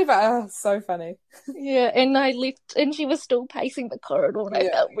this labor. Oh, so funny. Yeah, and I left, and she was still pacing the corridor, and I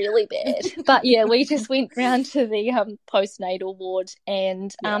felt really bad. But we just went round to the postnatal ward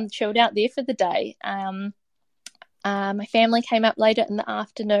and chilled out there for the day. My family came up later in the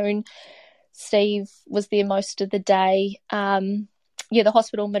afternoon. Steve was there most of the day. The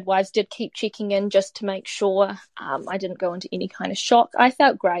hospital midwives did keep checking in just to make sure I didn't go into any kind of shock. I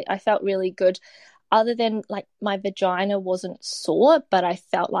felt great. I felt really good. Other than like my vagina wasn't sore, but I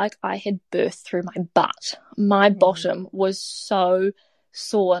felt like I had birthed through my butt. My bottom was so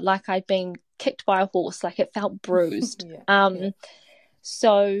sore, like I'd been kicked by a horse, like it felt bruised.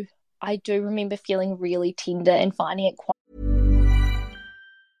 So I do remember feeling really tender and finding it quite.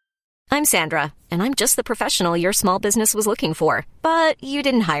 I'm Sandra, and I'm just the professional your small business was looking for. But you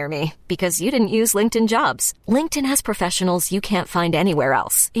didn't hire me because you didn't use LinkedIn Jobs. LinkedIn has professionals you can't find anywhere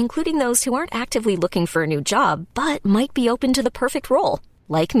else, including those who aren't actively looking for a new job, but might be open to the perfect role,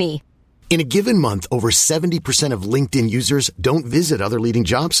 like me. In a given month, over 70% of LinkedIn users don't visit other leading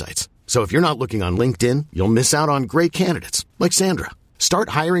job sites. So if you're not looking on LinkedIn, you'll miss out on great candidates like Sandra. Start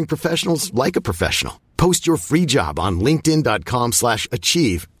hiring professionals like a professional. Post your free job on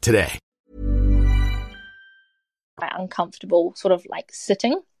linkedin.com/achieve today. Uncomfortable sort of like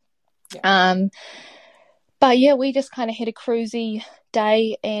sitting. But we just kind of had a cruisy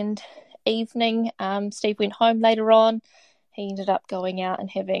day and evening. Steve went home later on. He ended up going out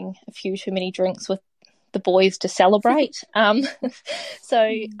and having a few too many drinks with the boys to celebrate. So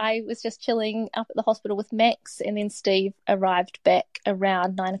I was just chilling up at the hospital with Max, and then Steve arrived back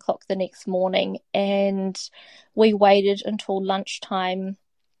around 9 o'clock the next morning, and we waited until lunchtime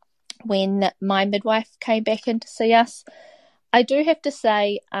when my midwife came back in to see us. I do have to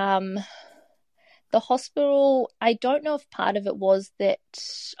say The hospital, I don't know if part of it was that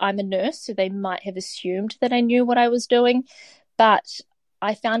I'm a nurse, so they might have assumed that I knew what I was doing, but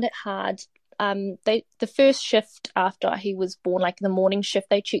I found it hard. The first shift after he was born, like the morning shift,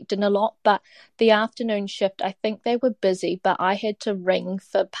 they checked in a lot, but the afternoon shift, I think they were busy, but I had to ring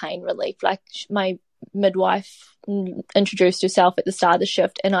for pain relief. Like my midwife introduced herself at the start of the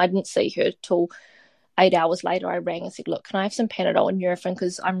shift, and I didn't see her till 8 hours later. I rang and said, look, can I have some Panadol and Nurofen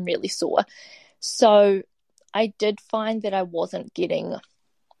because I'm really sore? So I did find that I wasn't getting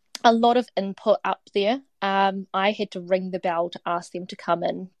a lot of input up there. I had to ring the bell to ask them to come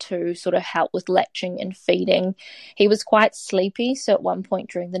in to sort of help with latching and feeding. He was quite sleepy, so at one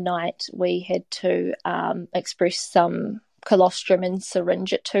point during the night we had to express some colostrum and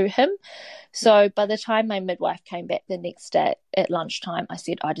syringe it to him. So by the time my midwife came back the next day at lunchtime, I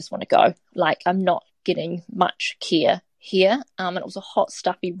said, I just want to go. Like, I'm not getting much care here. And it was a hot,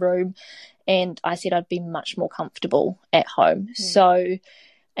 stuffy room, and I said I'd be much more comfortable at home. So,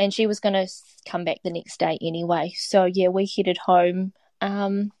 and she was going to come back the next day anyway. So yeah, we headed home.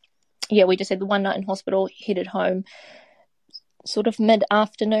 We just had the one night in hospital, headed home sort of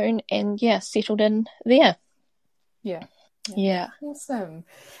mid-afternoon, and settled in there. Yeah. Awesome.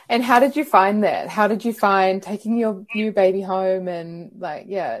 And how did you find that? How did you find taking your new baby home and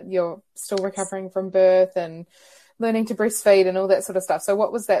you're still recovering from birth and learning to breastfeed and all that sort of stuff? So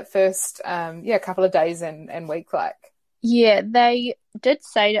what was that first couple of days and week like? Yeah, they did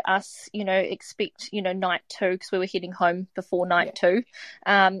say to us, expect, night 2, because we were heading home before night 2.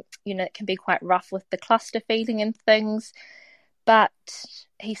 It can be quite rough with the cluster feeding and things, but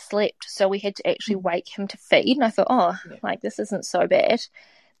he slept, so we had to actually wake him to feed. And I thought, this isn't so bad.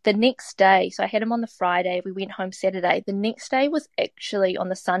 The next day, so I had him on the Friday, we went home Saturday. The next day was actually on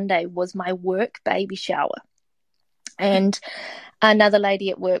the Sunday, was my work baby shower. And another lady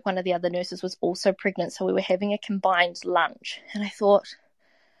at work, one of the other nurses, was also pregnant, so we were having a combined lunch. And I thought,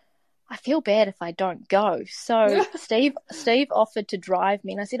 I feel bad if I don't go. So Steve offered to drive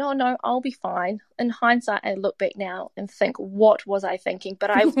me, and I said, oh no, I'll be fine. In hindsight, I look back now and think, what was I thinking?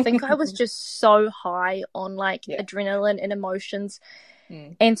 But I think I was just so high on adrenaline and emotions.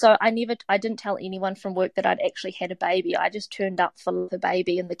 And so I didn't tell anyone from work that I'd actually had a baby. I just turned up for the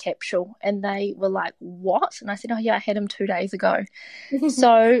baby in the capsule, and they were like, what? And I said, oh yeah, I had him 2 days ago.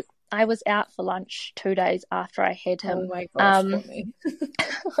 So I was out for lunch 2 days after I had him. Oh my gosh, Courtney.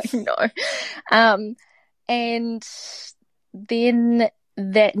 I know. And then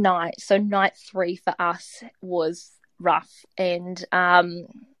that night, so night 3 for us was rough, and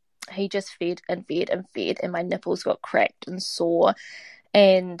he just fed and fed and fed, and my nipples got cracked and sore.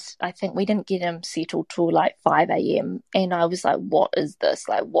 And I think we didn't get him settled till 5 a.m. And I was like, what is this?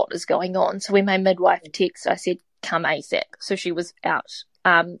 What is going on? So when my midwife texted, I said, come ASAP. So she was out,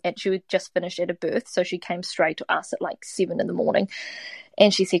 and she would just finished at a birth. So she came straight to us at 7 in the morning.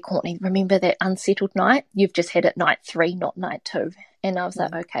 And she said, Courtney, remember that unsettled night? You've just had it night 3, not night 2. And I was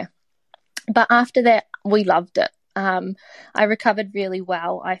like, okay. But after that, we loved it. I recovered really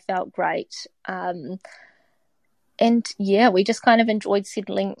well. I felt great. And we just kind of enjoyed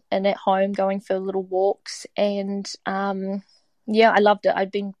settling in at home, going for little walks. And I loved it.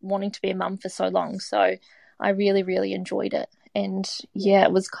 I'd been wanting to be a mum for so long. So I really, really enjoyed it. And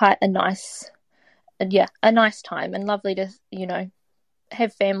it was quite a nice time, and lovely to,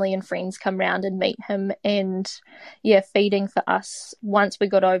 have family and friends come round and meet him. And feeding for us, once we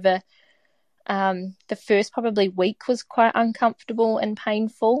got over the first probably week was quite uncomfortable and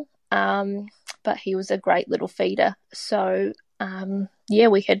painful, but he was a great little feeder. So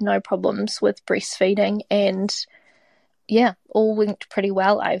we had no problems with breastfeeding, and all went pretty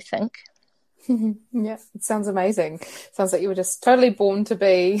well, I think. Yeah, it sounds amazing. Sounds like you were just totally born to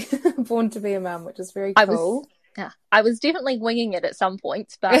be a mum, which is very cool. I was definitely winging it at some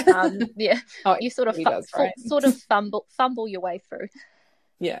points, but you sort of fumble your way through.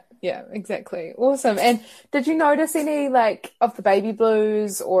 Yeah, exactly. Awesome. And did you notice any of the baby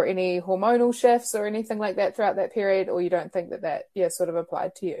blues or any hormonal shifts or anything like that throughout that period, or you don't think that sort of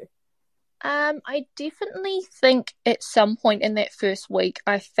applied to you? I definitely think at some point in that first week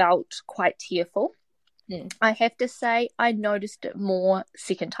I felt quite tearful. I have to say I noticed it more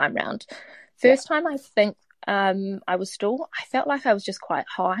second time round. First time I think I felt like I was just quite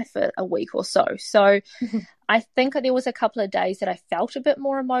high for a week or so. So I think there was a couple of days that I felt a bit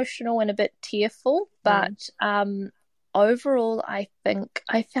more emotional and a bit tearful, but overall I think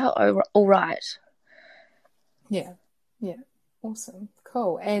I felt all right. Yeah. Awesome.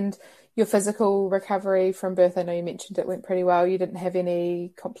 Cool. And your physical recovery from birth, I know you mentioned it went pretty well. You didn't have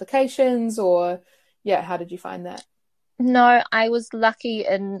any complications, or how did you find that? No, I was lucky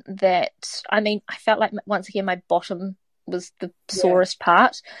in that, I mean, I felt like once again my bottom was the sorest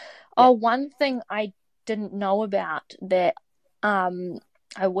part. Oh, one thing I didn't know about that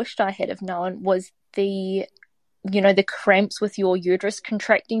I wished I had have known was the cramps with your uterus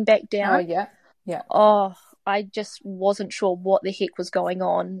contracting back down. Oh, yeah. Yeah. Oh, I just wasn't sure what the heck was going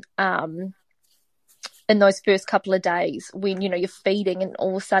on in those first couple of days when, you're feeding and all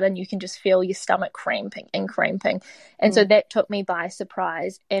of a sudden you can just feel your stomach cramping. And so that took me by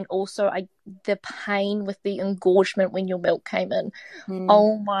surprise. And also the pain with the engorgement when your milk came in.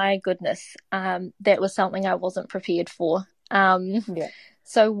 Oh my goodness. That was something I wasn't prepared for.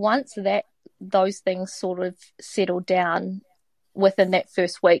 So once those things sort of settled down within that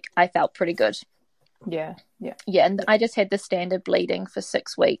first week, I felt pretty good. Yeah, and I just had the standard bleeding for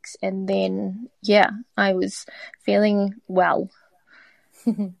 6 weeks, and then I was feeling well.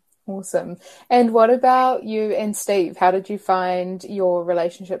 Awesome. And what about you and Steve? How did you find your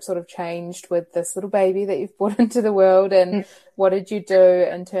relationship sort of changed with this little baby that you've brought into the world, and what did you do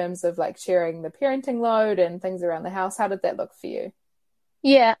in terms of like sharing the parenting load and things around the house? How did that look for you?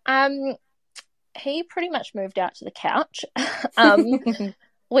 He pretty much moved out to the couch.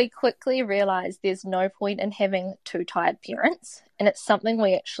 We quickly realised there's no point in having two tired parents, and it's something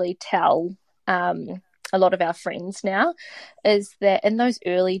we actually tell a lot of our friends now, is that in those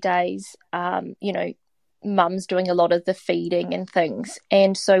early days, mum's doing a lot of the feeding and things,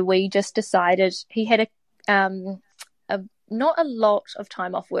 and so we just decided he had not a lot of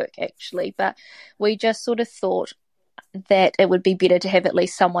time off work actually, but we just sort of thought that it would be better to have at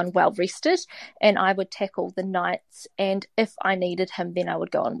least someone well rested, and I would tackle the nights, and if I needed him then I would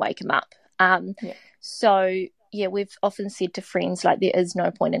go and wake him up. So we've often said to friends, like, there is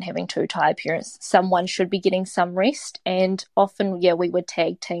no point in having two tired parents. Someone should be getting some rest, and often we would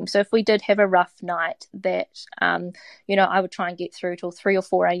tag team. So if we did have a rough night that I would try and get through till 3 or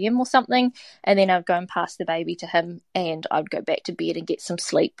 4 a.m. or something, and then I'd go and pass the baby to him, and I'd go back to bed and get some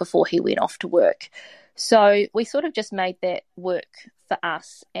sleep before he went off to work. So we sort of just made that work for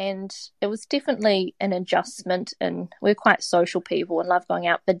us, and it was definitely an adjustment, and we're quite social people and love going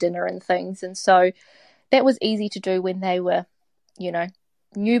out for dinner and things, and so that was easy to do when they were,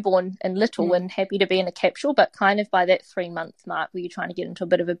 newborn and little and happy to be in a capsule, but kind of by that 3-month mark where you're trying to get into a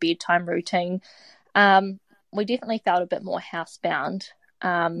bit of a bedtime routine, we definitely felt a bit more housebound.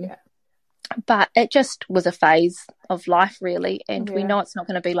 But it just was a phase of life really, and we know it's not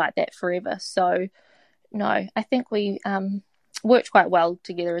going to be like that forever. So no, I think we worked quite well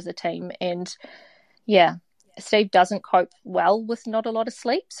together as a team, and Steve doesn't cope well with not a lot of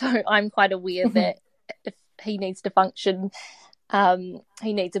sleep, so I'm quite aware that if he needs to function,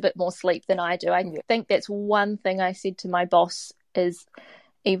 he needs a bit more sleep than I do. I think that's one thing I said to my boss is,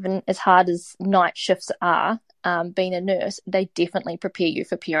 even as hard as night shifts are, being a nurse, they definitely prepare you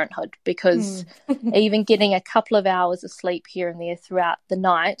for parenthood, because even getting a couple of hours of sleep here and there throughout the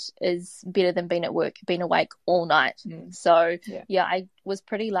night is better than being at work, being awake all night. So I was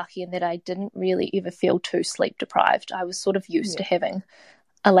pretty lucky in that I didn't really ever feel too sleep deprived. I was sort of used to having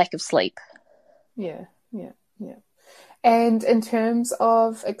a lack of sleep. Yeah. And in terms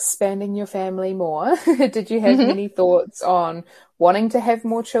of expanding your family more, did you have many thoughts on wanting to have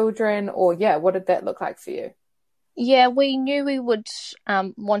more children, or what did that look like for you? Yeah, we knew we would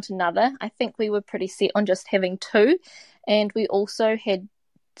want another. I think we were pretty set on just having two, and we also had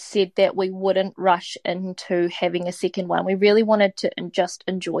said that we wouldn't rush into having a second one. We really wanted to just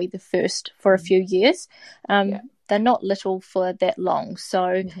enjoy the first for a few years. They're not little for that long,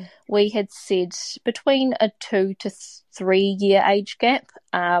 so we had said between a 2 to 3 year age gap,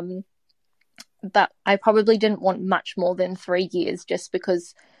 but I probably didn't want much more than 3 years, just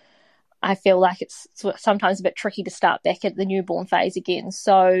because I feel like it's sometimes a bit tricky to start back at the newborn phase again.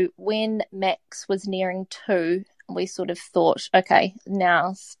 So when Max was nearing 2, we sort of thought, okay,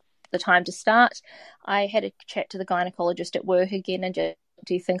 now's the time to start. I had a chat to the gynecologist at work again, and just,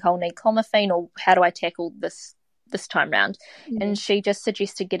 do you think I'll need Clomiphene, or how do I tackle this time round? And she just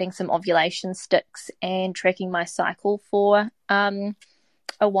suggested getting some ovulation sticks and tracking my cycle for a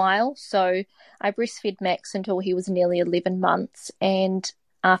while. So I breastfed Max until he was nearly 11 months, and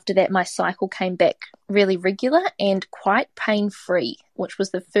after that my cycle came back really regular and quite pain-free, which was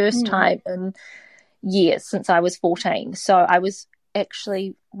the first time in years since I was 14. So I was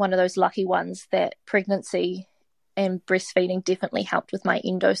actually one of those lucky ones that pregnancy and breastfeeding definitely helped with my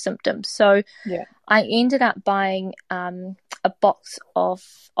endo symptoms. So I ended up buying a box of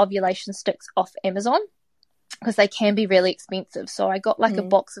ovulation sticks off Amazon, because they can be really expensive. So I got like a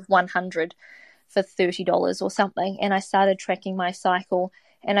box of 100 for $30 or something, and I started tracking my cycle,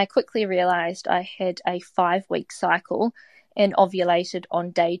 And I quickly realised I had a 5-week cycle and ovulated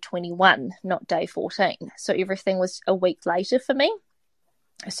on day 21, not day 14. So everything was a week later for me.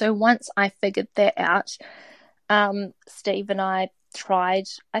 So once I figured that out, Steve and I tried,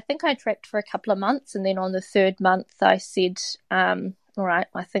 I think I tracked for a couple of months, and then on the 3rd month I said, all right,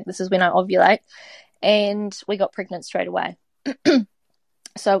 I think this is when I ovulate, and we got pregnant straight away.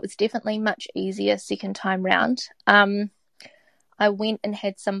 So it was definitely much easier second time round. I went and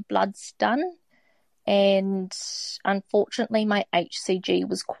had some bloods done, and unfortunately my HCG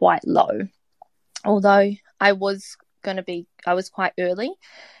was quite low, although I was quite early.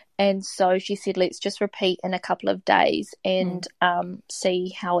 And so she said, let's just repeat in a couple of days and see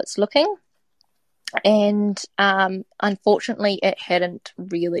how it's looking. And unfortunately, it hadn't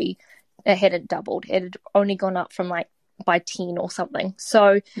doubled. It had only gone up from by 10 or something.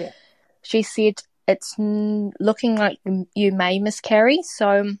 So she said, it's looking like you may miscarry.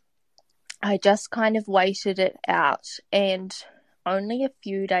 So I just kind of waited it out. And only a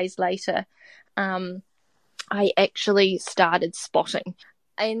few days later, I actually started spotting.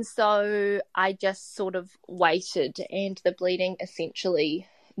 And so I just sort of waited, and the bleeding essentially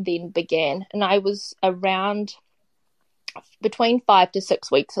then began. And I was around between 5 to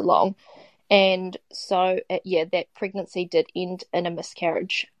 6 weeks along. And so, that pregnancy did end in a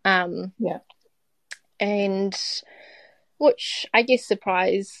miscarriage. And which I guess the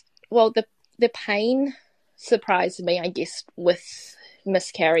pain surprised me, I guess, with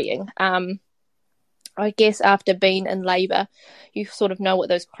miscarrying. I guess after being in labour, you sort of know what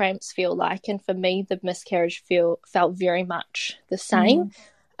those cramps feel like. And for me, the miscarriage felt very much the same.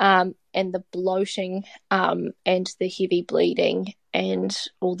 And the bloating and the heavy bleeding and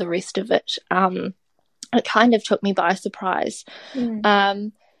all the rest of it, it kind of took me by surprise.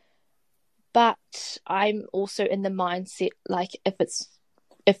 But I'm also in the mindset, like, if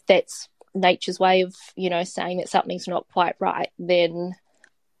that's nature's way of, saying that something's not quite right, then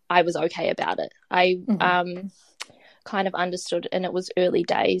I was okay about it. I kind of understood, and it was early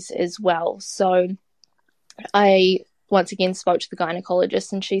days as well. So I once again spoke to the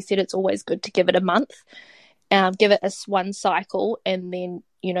gynecologist, and she said it's always good to give it a month, give it one cycle, and then,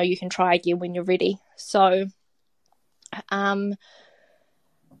 you can try again when you're ready. So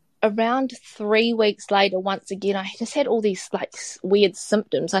around 3 weeks later, once again, I just had all these weird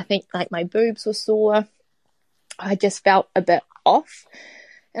symptoms. I think my boobs were sore. I just felt a bit off.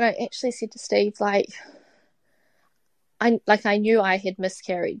 And I actually said to Steve, I knew I had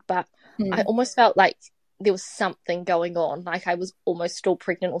miscarried, but I almost felt like there was something going on, like I was almost still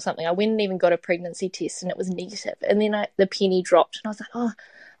pregnant or something. I went and even got a pregnancy test, and it was negative. And then the penny dropped, and I was like, oh,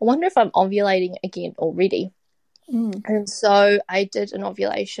 I wonder if I'm ovulating again already. And so I did an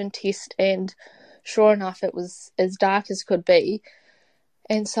ovulation test, and sure enough, it was as dark as could be.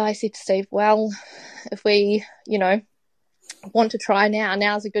 And so I said to Steve, well, if we, want to try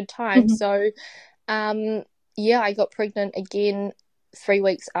now's a good time. So I got pregnant again 3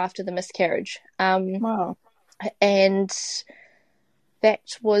 weeks after the miscarriage. Wow. And that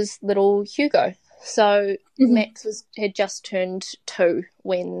was little Hugo. So Max had just turned 2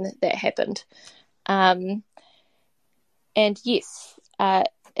 when that happened. And yes,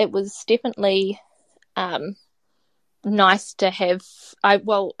 it was definitely nice to have. I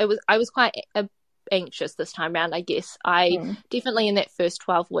was quite anxious this time around, I guess. I definitely in that first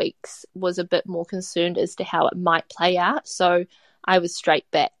 12 weeks was a bit more concerned as to how it might play out. So I was straight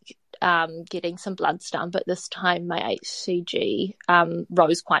back getting some bloods done, but this time my HCG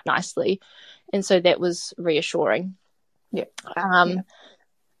rose quite nicely, and so that was reassuring.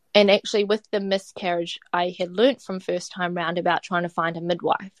 And actually with the miscarriage, I had learnt from first time round about trying to find a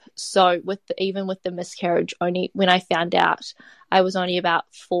midwife. So even with the miscarriage, only when I found out I was only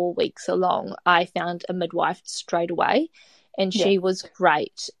about 4 weeks along, I found a midwife straight away, and she was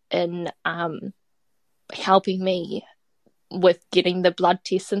great in helping me with getting the blood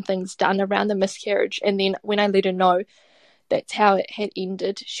tests and things done around the miscarriage. And then when I let her know that's how it had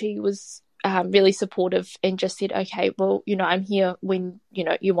ended, she was really supportive and just said, okay, well, I'm here when,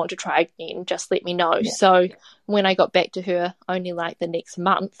 you want to try again, just let me know. So when I got back to her only the next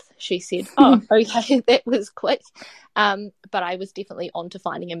month, she said, oh, okay, that was quick. But I was definitely on to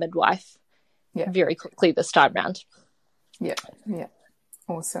finding a midwife very quickly this time round. Yeah.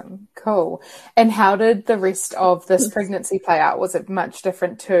 Awesome. Cool. And how did the rest of this pregnancy play out? Was it much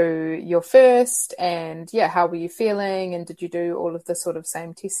different to your first? And how were you feeling? And did you do all of the sort of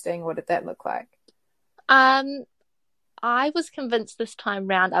same testing? What did that look like? I was convinced this time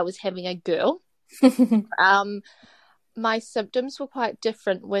round I was having a girl. my symptoms were quite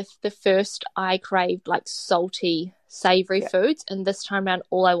different. With the first, I craved like salty, savoury foods, and this time around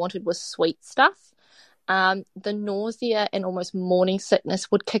all I wanted was sweet stuff. The nausea and almost morning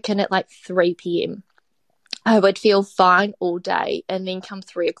sickness would kick in at like 3 p.m. I would feel fine all day, and then come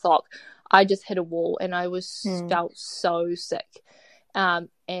 3 o'clock, I just hit a wall and I felt so sick,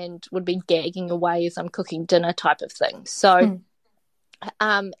 and would be gagging away as I'm cooking dinner type of thing. So,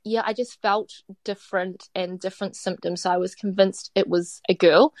 I just felt different and different symptoms. So I was convinced it was a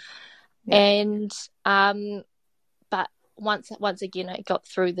girl, and but once again, I got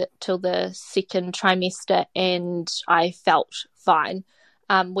through till the second trimester, and I felt fine.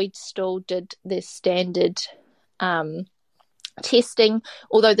 We still did the standard testing,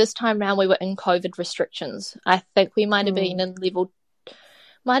 although this time around we were in COVID restrictions. I think we might have been in level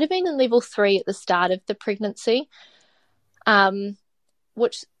 3 at the start of the pregnancy,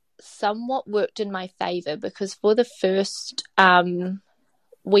 which somewhat worked in my favour, because for the first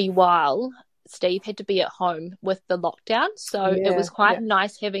wee while, Steve had to be at home with the lockdown, so it was quite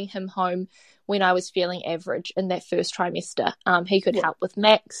nice having him home when I was feeling average in that first trimester. He could help with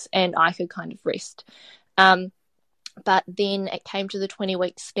Max, and I could kind of rest. But then it came to the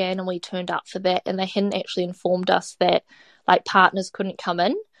 20-week scan, and we turned up for that, and they hadn't actually informed us that like partners couldn't come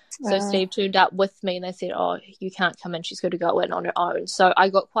in. So Steve turned up with me, and they said, "Oh, you can't come in. She's got to go in on her own." So I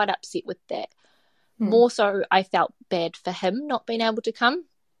got quite upset with that. More so, I felt bad for him not being able to come.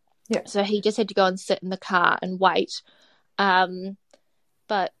 Yeah. So he just had to go and sit in the car and wait.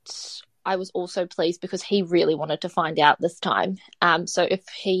 But I was also pleased because he really wanted to find out this time. So if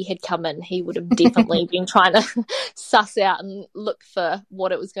he had come in, he would have definitely been trying to suss out and look for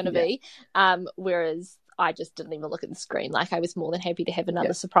what it was going to be. Whereas I just didn't even look at the screen. Like, I was more than happy to have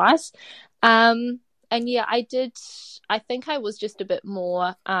another surprise. And yeah, I think I was just a bit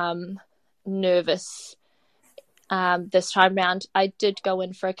more nervous this time round. I did go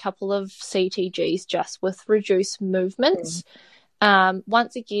in for a couple of CTGs just with reduced movements.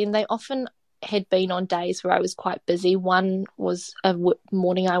 Once again, they often had been on days where I was quite busy. One was a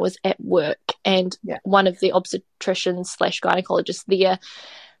morning I was at work, and one of the obstetricians / gynecologists there,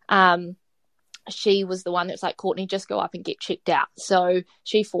 she was the one that was like, "Courtney, just go up and get checked out." So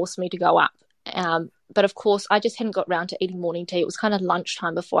she forced me to go up. But of course, I just hadn't got round to eating morning tea. It was kind of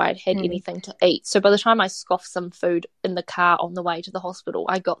lunchtime before I'd had anything to eat. So by the time I scoffed some food in the car on the way to the hospital,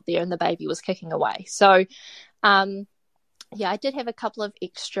 I got there and the baby was kicking away. So, I did have a couple of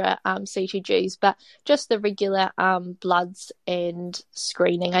extra CTGs, but just the regular bloods and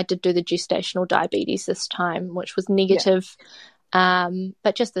screening. I did do the gestational diabetes this time, which was negative,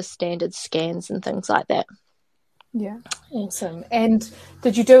 but just the standard scans and things like that. Yeah, awesome. And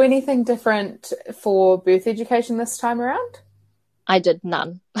did you do anything different for birth education this time around? I did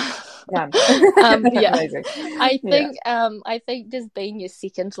none. None. Amazing. I think just being your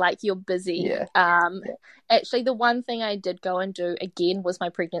second, like, you're busy. Actually, the one thing I did go and do again was my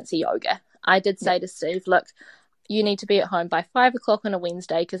pregnancy yoga. I did say to Steve, "Look, you need to be at home by 5 o'clock on a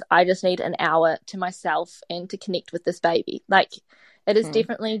Wednesday, because I just need an hour to myself and to connect with this baby." Like, it is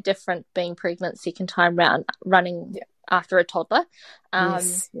definitely different being pregnant second time round, running after a toddler.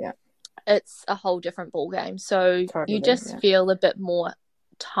 It's a whole different ball game. So you just feel a bit more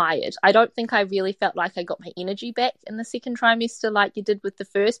tired. I don't think I really felt like I got my energy back in the second trimester like you did with the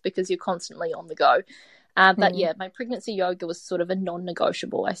first, because you're constantly on the go. But my pregnancy yoga was sort of a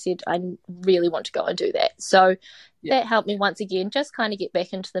non-negotiable. I said, I really want to go and do that. So that helped me once again, just kind of get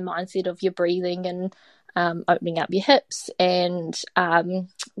back into the mindset of your breathing and opening up your hips. And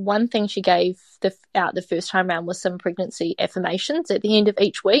one thing she gave out the first time around was some pregnancy affirmations at the end of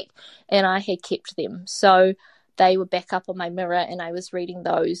each week, and I had kept them. So they were back up on my mirror, and I was reading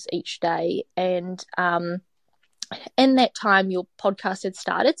those each day. And in that time, your podcast had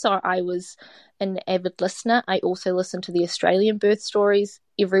started, so I was an avid listener. I also listened to the Australian birth stories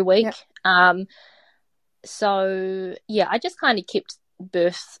every week. I just kind of kept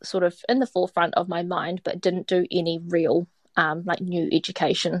birth sort of in the forefront of my mind, but didn't do any real new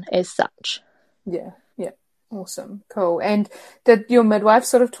education as such. Awesome, cool. And did your midwife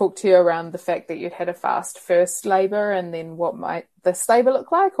sort of talk to you around the fact that you'd had a fast first labour, and then what might this labour look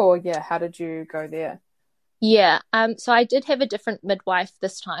like, or how did you go there? So I did have a different midwife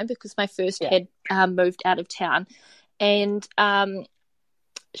this time, because my first had moved out of town, and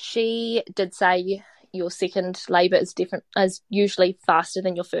she did say your second labour is usually faster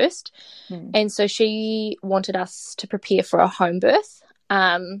than your first. And so she wanted us to prepare for a home birth.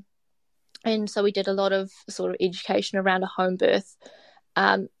 And so we did a lot of sort of education around a home birth.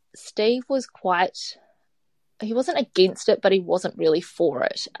 Steve was he wasn't against it, but he wasn't really for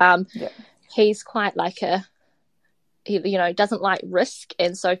it. He's quite like he, doesn't like risk,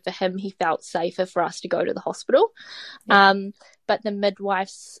 and so for him, he felt safer for us to go to the hospital. But the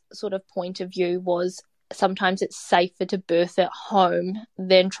midwife's sort of point of view was sometimes it's safer to birth at home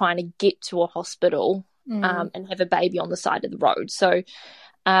than trying to get to a hospital and have a baby on the side of the road. So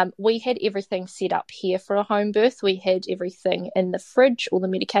we had everything set up here for a home birth. We had everything in the fridge, all the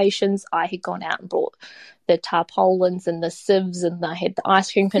medications. I had gone out and brought the tarpaulins and the sieves, and I had the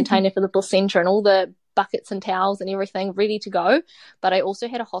ice cream container for the placenta and all the buckets and towels and everything ready to go. But I also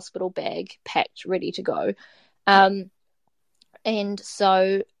had a hospital bag packed ready to go. And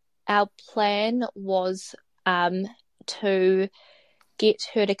so our plan was to get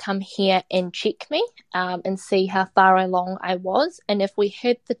her to come here and check me and see how far along I was. And if we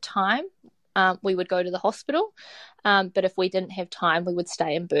had the time, we would go to the hospital. But if we didn't have time, we would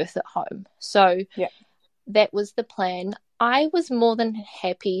stay and birth at home. So that was the plan. I was more than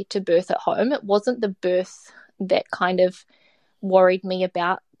happy to birth at home. It wasn't the birth that kind of worried me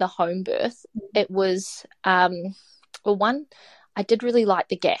about the home birth. It was, one, I did really like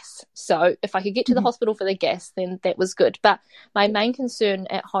the gas. So if I could get to the hospital for the gas, then that was good. But my main concern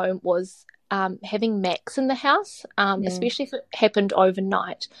at home was having Max in the house, especially if it happened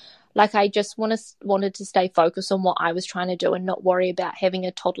overnight. Like, I just wanted to stay focused on what I was trying to do and not worry about having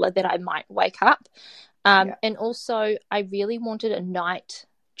a toddler that I might wake up. And also, I really wanted a night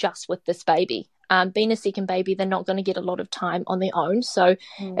just with this baby. Being a second baby, they're not going to get a lot of time on their own. So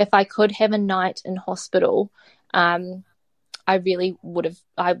if I could have a night in hospital, I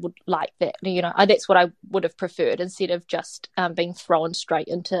would like that. That's what I would have preferred, instead of just being thrown straight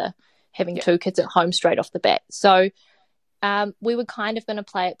into having two kids at home straight off the bat. So we were kind of going to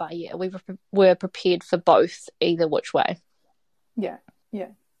play it by ear. We were prepared for both, either which way. Yeah.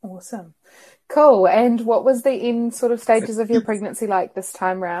 Awesome. Cool. And what was the end sort of stages of your pregnancy like this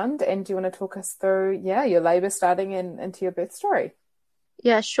time round? And do you want to talk us through, your labour starting and into your birth story?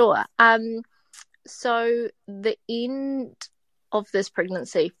 Yeah, sure. So the end of this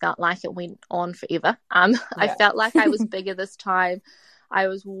pregnancy felt like it went on forever. I felt like I was bigger this time. I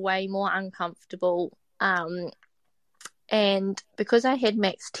was way more uncomfortable. And because I had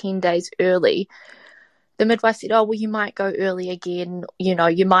Max 10 days early, the midwife said, oh, well, you might go early again.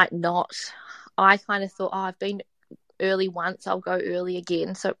 You might not. I kind of thought, I've been early once, I'll go early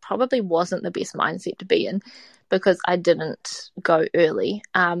again. So it probably wasn't the best mindset to be in, because I didn't go early.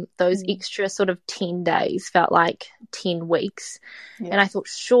 Those extra sort of 10 days felt like 10 weeks. And I thought,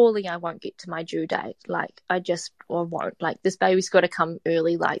 surely I won't get to my due date. Like, I won't. Like, this baby's got to come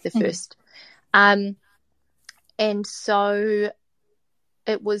early, like the first. And so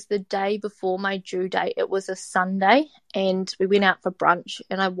it was the day before my due date. It was a Sunday, and we went out for brunch,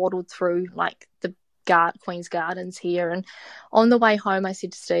 and I waddled through like the Queen's Gardens here. And on the way home, I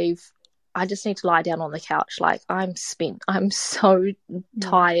said to Steve, I just need to lie down on the couch. Like, I'm spent. I'm so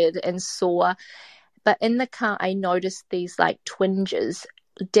tired and sore. But in the car, I noticed these like twinges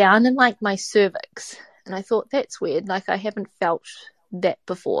down in like my cervix. And I thought, that's weird. Like, I haven't felt that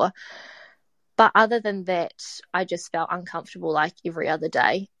before. But other than that, I just felt uncomfortable like every other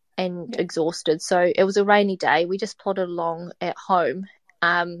day and exhausted. So it was a rainy day. We just plodded along at home.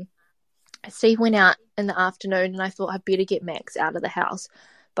 Steve went out in the afternoon, and I thought I'd better get Max out of the house.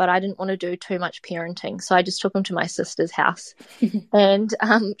 But I didn't want to do too much parenting. So I just took him to my sister's house. And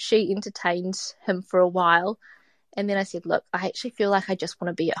she entertained him for a while. And then I said, look, I actually feel like I just want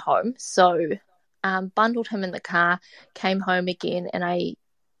to be at home. So bundled him in the car, came home again, and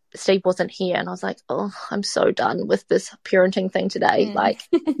Steve wasn't here, and I was like, oh, I'm so done with this parenting thing today. Like,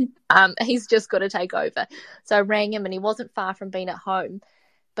 he's just got to take over. So I rang him, and he wasn't far from being at home.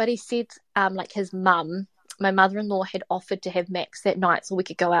 But he said, like, his mum, my mother-in-law, had offered to have Max that night so we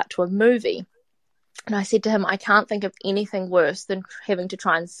could go out to a movie. And I said to him, I can't think of anything worse than having to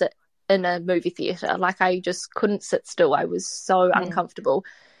try and sit in a movie theatre. Like, I just couldn't sit still. I was so uncomfortable.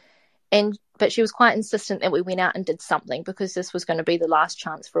 But she was quite insistent that we went out and did something, because this was going to be the last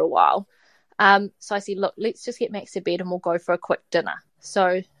chance for a while. So I said, look, let's just get Max to bed and we'll go for a quick dinner.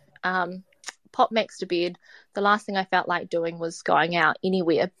 So popped Max to bed. The last thing I felt like doing was going out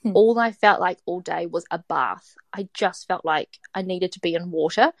anywhere. All I felt like all day was a bath. I just felt like I needed to be in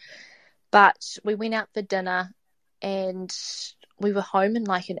water. But we went out for dinner, and we were home in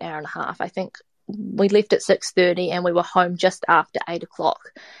like an hour and a half. I think we left at 6:30 and we were home just after 8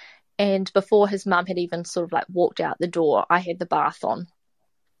 o'clock. And before his mum had even sort of like walked out the door, I had the bath on.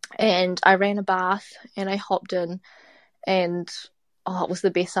 And I ran a bath and I hopped in, and it was the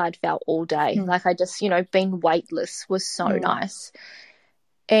best I'd felt all day. Like, I just, being weightless was so nice.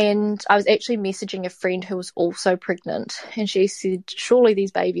 And I was actually messaging a friend who was also pregnant, and she said, surely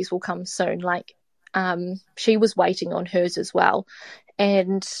these babies will come soon. Like, she was waiting on hers as well.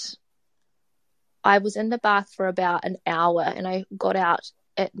 And I was in the bath for about an hour, and I got out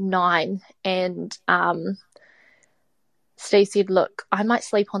at 9, and Steve said, look, I might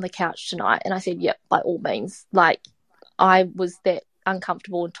sleep on the couch tonight. And I said, yep, by all means. Like, I was that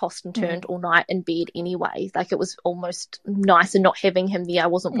uncomfortable and tossed and turned all night in bed anyway. Like, it was almost nicer not having him there. I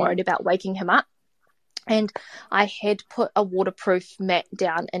wasn't worried about waking him up. And I had put a waterproof mat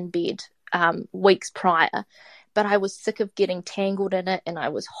down in bed weeks prior, but I was sick of getting tangled in it, and I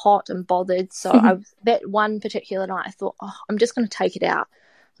was hot and bothered. So that one particular night, I thought, oh, I'm just going to take it out.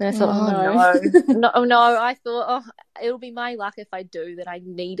 And I thought, no. I thought, oh, it'll be my luck if I do, that I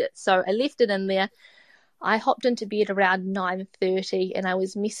need it. So I left it in there. I hopped into bed around 9:30, and I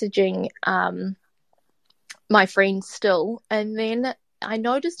was messaging my friend still. And then I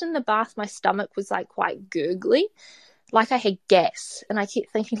noticed in the bath my stomach was like quite gurgly, like I had gas. And I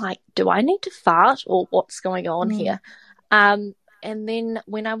kept thinking, like, do I need to fart, or what's going on here? And then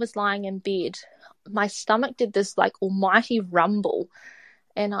when I was lying in bed, my stomach did this like almighty rumble.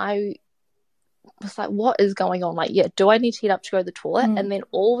 And I was like, what is going on? Like, yeah, do I need to get up to go to the toilet? And then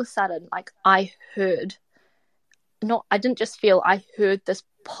all of a sudden, like, I didn't just feel, I heard this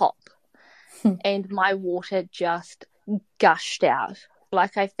pop and my water just gushed out.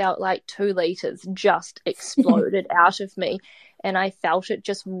 Like, I felt like 2 liters just exploded out of me, and I felt it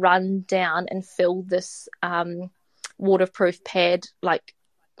just run down and fill this waterproof pad, like,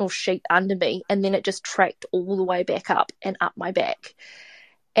 or sheet under me, and then it just tracked all the way back up and up my back.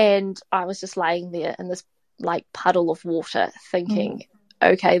 And I was just laying there in this like puddle of water thinking,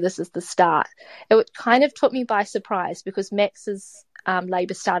 okay, this is the start. It kind of took me by surprise, because Max's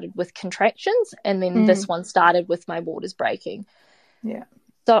labour started with contractions, and then this one started with my waters breaking. Yeah.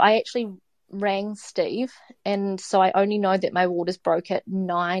 So I actually rang Steve, and so I only know that my waters broke at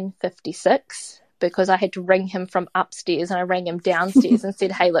 9:56, because I had to ring him from upstairs, and I rang him downstairs and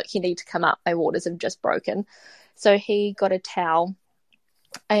said, hey, look, you need to come up. My waters have just broken. So he got a towel,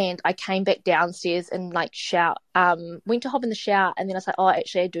 and I came back downstairs and like went to hop in the shower, and then I was like, oh,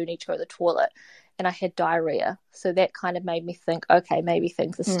 actually I do need to go to the toilet, and I had diarrhea. So that kind of made me think, okay, maybe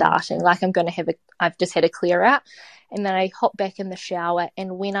things are starting. Like, I've just had a clear out. And then I hopped back in the shower,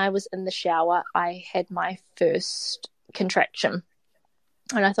 and when I was in the shower, I had my first contraction.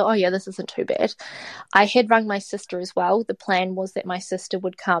 And I thought, oh yeah, this isn't too bad. I had rung my sister as well. The plan was that my sister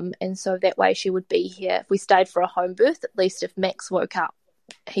would come, and so that way she would be here. If we stayed for a home birth, at least if Max woke up,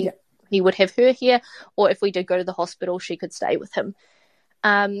 he would have her here, or if we did go to the hospital, she could stay with him.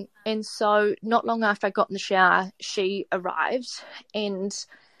 And so not long after I got in the shower, she arrived, and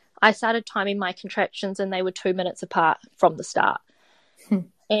I started timing my contractions, and they were 2 minutes apart from the start.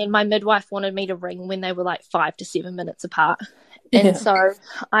 And my midwife wanted me to ring when they were like 5 to 7 minutes apart. And so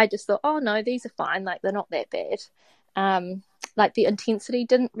I just thought, oh no, these are fine. Like, they're not that bad. Like, the intensity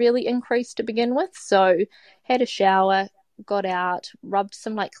didn't really increase to begin with. So had a shower, got out, rubbed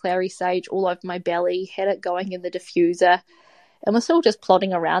some like clary sage all over my belly, had it going in the diffuser, and we're still just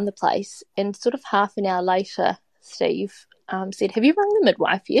plodding around the place. And sort of half an hour later, Steve said, have you rung the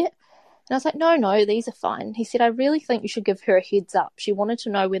midwife yet? And I was like, no, these are fine. He said, I really think you should give her a heads up. She wanted to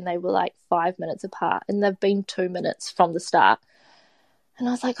know when they were like 5 minutes apart, and they've been 2 minutes from the start. And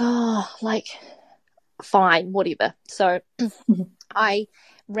I was like, oh, like, fine, whatever. So I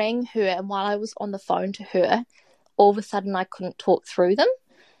rang her, and while I was on the phone to her, all of a sudden I couldn't talk through them.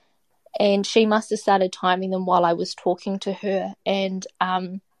 And she must have started timing them while I was talking to her. And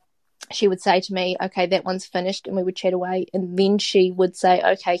she would say to me, okay, that one's finished, and we would chat away. And then she would say,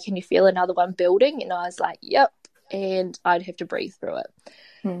 okay, can you feel another one building? And I was like, yep. And I'd have to breathe through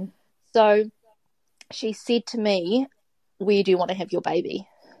it. So she said to me, where do you want to have your baby?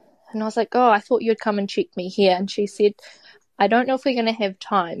 And I was like, oh, I thought you'd come and check me here. And she said, I don't know if we're going to have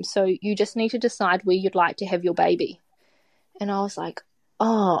time, so you just need to decide where you'd like to have your baby. And I was like,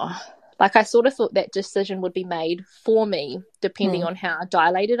 oh, like, I sort of thought that decision would be made for me, depending on how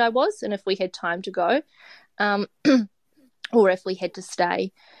dilated I was and if we had time to go, or if we had to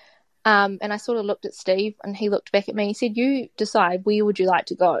stay. And I sort of looked at Steve, and he looked back at me. He said, you decide, where would you like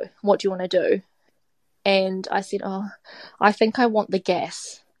to go? What do you want to do? And I said, oh, I think I want the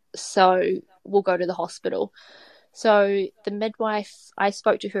gas, so we'll go to the hospital. So the midwife, I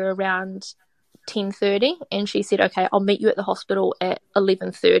spoke to her around 10:30, and she said, okay, I'll meet you at the hospital at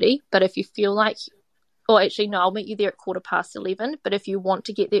 11:30, but if you feel like, or actually no, I'll meet you there at 11:15, but if you want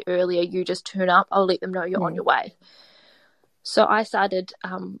to get there earlier, you just turn up. I'll let them know you're on your way. So I started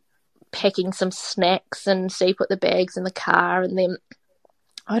packing some snacks, and Steve put the bags in the car, and then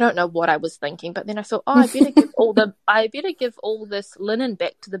I don't know what I was thinking, but then I thought, I better give all this linen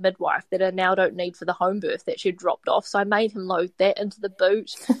back to the midwife that I now don't need for the home birth that she dropped off. So I made him load that into the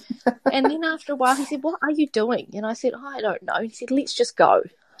boot. And then after a while, he said, "What are you doing?" And I said, "I don't know." He said, "Let's just go."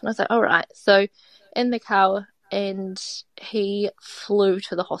 And I was like, "All right." So in the car, and he flew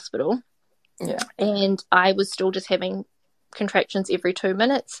to the hospital. Yeah. And I was still just having contractions every 2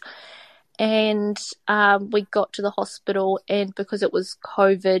 minutes. And we got to the hospital, and because it was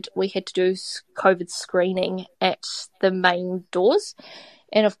COVID, we had to do COVID screening at the main doors.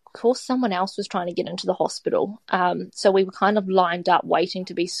 And of course, someone else was trying to get into the hospital. So we were kind of lined up waiting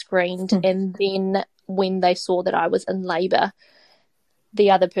to be screened. And then when they saw that I was in labour,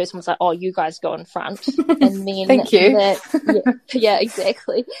 the other person was like, "Oh, you guys go in front." And then thank you. Yeah,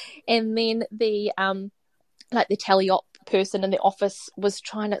 exactly. And then the the tele-op person in the office was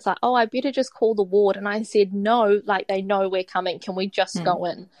trying to, it's like, "Oh, I better just call the ward." And I said, "No, like, they know we're coming. Can we just go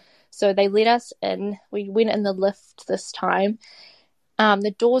in?" So they let us in. We went in the lift this time.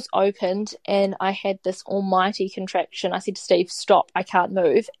 The doors opened, and I had this almighty contraction. I said to Steve, "Stop, I can't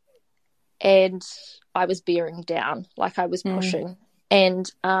move." And I was bearing down, like I was pushing.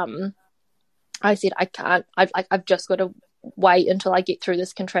 And I said, "I can't. I've just got to wait until I get through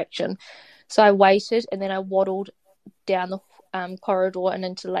this contraction." So I waited, and then I waddled down the corridor and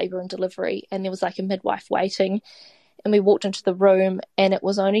into labour and delivery, and there was like a midwife waiting, and we walked into the room, and it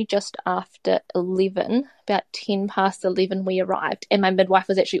was only just after 11, about 10 past 11 we arrived, and my midwife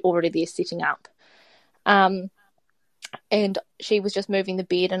was actually already there setting up. And she was just moving the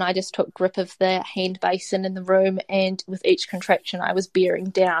bed, and I just took grip of the hand basin in the room, and with each contraction I was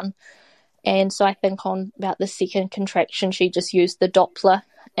bearing down. And so I think on about the second contraction, she just used the Doppler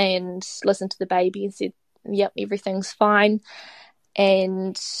and listened to the baby and said, "Yep, everything's fine,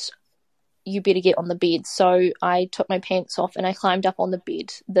 and you better get on the bed." So I took my pants off and I climbed up on the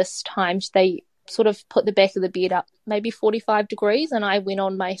bed. This time they sort of put the back of the bed up maybe 45 degrees, and I went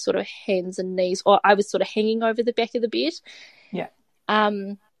on my sort of hands and knees, or I was sort of hanging over the back of the bed. Yeah.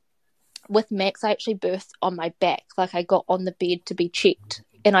 With Max, I actually birthed on my back. Like, I got on the bed to be checked,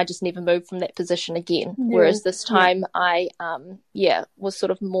 and I just never moved from that position again. Yeah. Whereas this time I was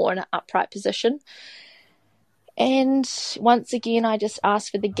sort of more in an upright position. And once again, I just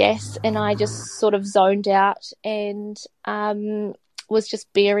asked for the gas, and I just sort of zoned out and was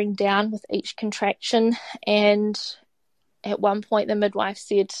just bearing down with each contraction. And at one point, the midwife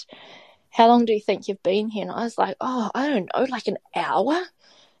said, "How long do you think you've been here?" And I was like, "Oh, I don't know, like an hour."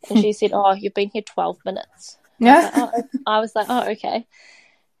 And she said, "Oh, you've been here 12 minutes. Yeah. I was like, "Oh, okay."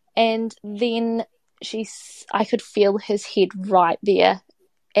 And then I could feel his head right there.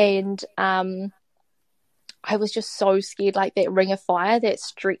 And I was just so scared, like that ring of fire, that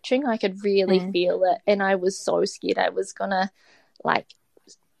stretching, I could really feel it. And I was so scared I was going to like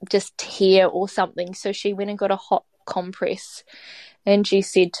just tear or something. So she went and got a hot compress, and she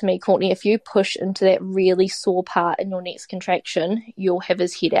said to me, "Courtney, if you push into that really sore part in your next contraction, you'll have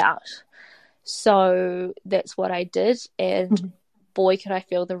his head out." So that's what I did. And boy, could I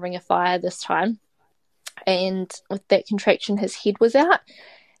feel the ring of fire this time. And with that contraction, his head was out.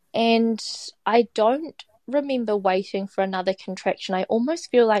 And I don't remember waiting for another contraction. I almost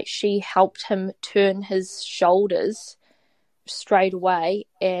feel like she helped him turn his shoulders straight away,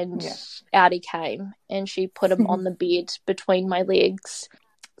 and out he came, and she put him on the bed between my legs.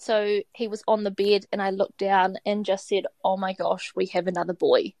 So he was on the bed, and I looked down and just said, "Oh my gosh, we have another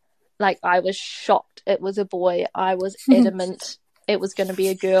boy." Like, I was shocked it was a boy. I was adamant it was going to be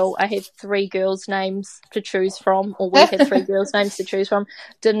a girl. I had 3 girls' names to choose from, or we had 3 girls' names to choose from.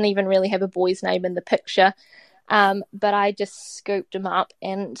 Didn't even really have a boy's name in the picture. But I just scooped him up,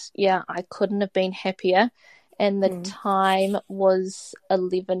 and I couldn't have been happier. And the time was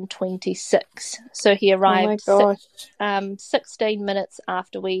 11:26. So he arrived 16 minutes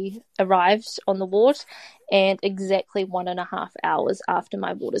after we arrived on the ward, and exactly 1.5 hours after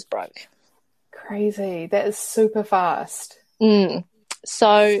my waters broke. Crazy. That is super fast.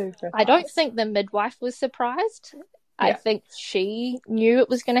 So I don't think the midwife was surprised. I think she knew it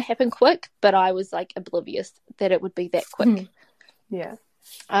was going to happen quick, but I was like oblivious that it would be that quick.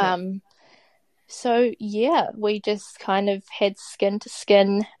 So we just kind of had skin to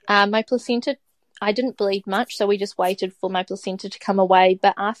skin. My placenta, I didn't bleed much, so we just waited for my placenta to come away.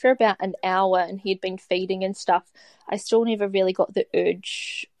 But after about an hour, and he had been feeding and stuff, I still never really got the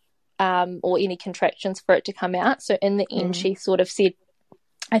urge or any contractions for it to come out. So in the end, she sort of said,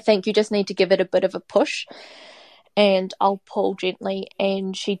 "I think you just need to give it a bit of a push, and I'll pull gently."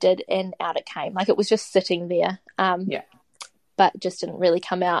 And she did, and out it came. Like, it was just sitting there. But just didn't really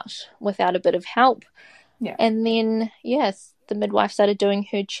come out without a bit of help. Yeah. And then, yes, the midwife started doing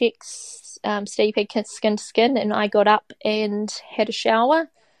her checks. Steve had skin to skin, and I got up and had a shower,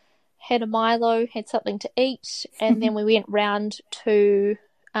 had a Milo, had something to eat, and then we went round to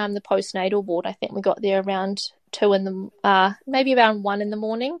the postnatal ward. I think we got there around 2 in the, maybe around 1 in the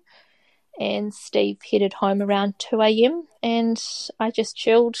morning, and Steve headed home around 2 a.m. and I just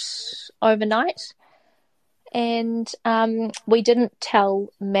chilled overnight. And we didn't tell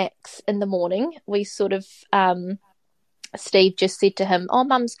Max in the morning. We sort of, Steve just said to him, "Oh,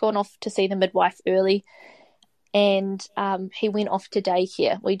 Mum's gone off to see the midwife early." And he went off to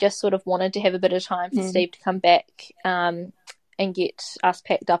daycare. We just sort of wanted to have a bit of time for Steve to come back and get us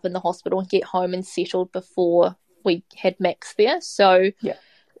packed up in the hospital and get home and settled before we had Max there. So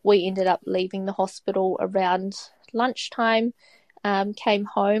we ended up leaving the hospital around lunchtime, came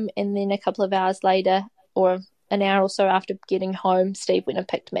home, and then a couple of hours later, or an hour or so after getting home, Steve went and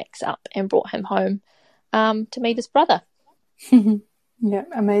picked Max up and brought him home to meet his brother. Yeah,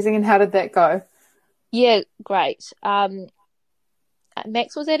 amazing. And how did that go? Yeah, great.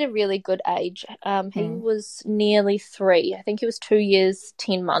 Max was at a really good age. He was nearly 3. I think he was 2 years,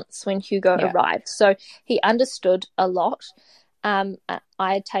 10 months when Hugo arrived. So he understood a lot. I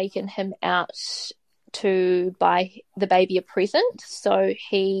had taken him out to buy the baby a present. So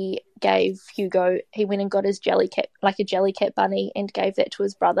he gave Hugo, he went and got his jelly cat, like a jelly cat bunny, and gave that to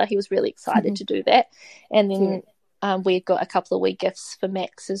his brother. He was really excited to do that. And then we had got a couple of wee gifts for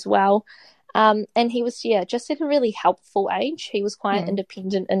Max as well. And he was, just at a really helpful age. He was quite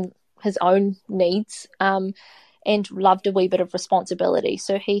independent in his own needs and loved a wee bit of responsibility.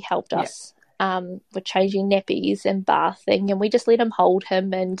 So he helped us with changing nappies and bathing, and we just let him hold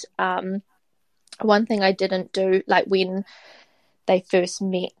him. And one thing I didn't do, like when they first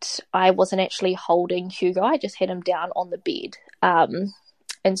met, I wasn't actually holding Hugo. I just had him down on the bed.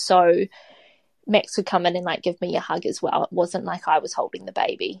 And so Max would come in and like give me a hug as well. It wasn't like I was holding the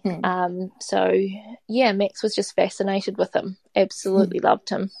baby. So yeah, Max was just fascinated with him. Absolutely loved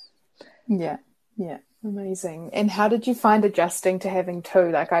him. Yeah, amazing. And how did you find adjusting to having 2?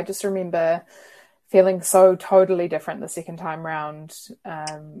 Like, I just remember feeling so totally different the second time round,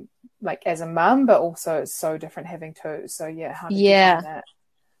 like as a mum, but also it's so different having 2. So yeah, how did you find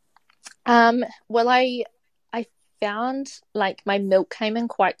that? Well, I found like my milk came in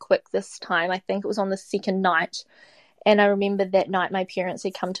quite quick this time. I think it was on the second night, and I remember that night my parents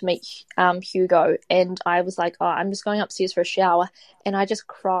had come to meet Hugo, and I was like, I'm just going upstairs for a shower, and I just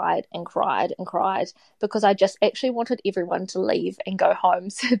cried and cried and cried because I just actually wanted everyone to leave and go home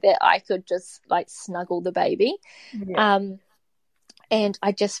so that I could just like snuggle the baby. And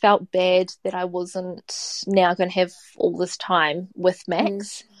I just felt bad that I wasn't now going to have all this time with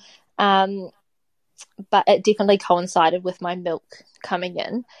Max. But it definitely coincided with my milk coming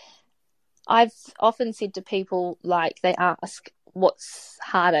in. I've often said to people, like, they ask what's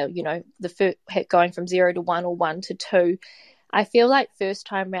harder, going from 0 to 1 or 1 to 2. I feel like first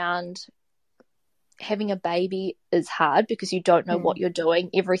time round having a baby is hard because you don't know what you're doing.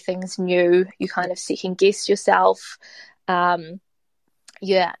 Everything's new. You kind of second guess yourself. You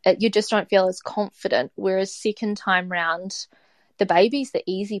just don't feel as confident. Whereas second time round, the baby's the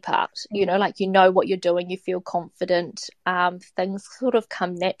easy part, like what you're doing, you feel confident, things sort of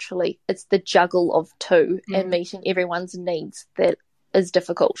come naturally. It's the juggle of 2 and meeting everyone's needs that is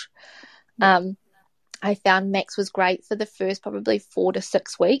difficult. I found Max was great for the first probably 4 to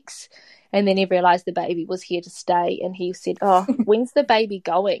 6 weeks, and then he realised the baby was here to stay, and he said, when's the baby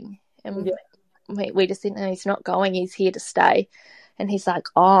going? And we just said, no, he's not going, he's here to stay. And he's like,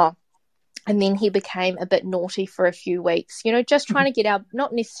 and then he became a bit naughty for a few weeks, just trying to get out,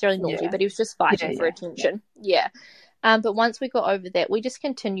 not necessarily naughty, but he was just fighting for attention. But once we got over that, we just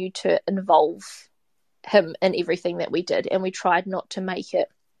continued to involve him in everything that we did, and we tried not to make it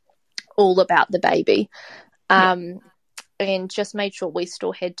all about the baby, and just made sure we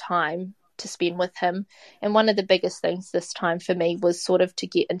still had time to spend with him. And one of the biggest things this time for me was sort of to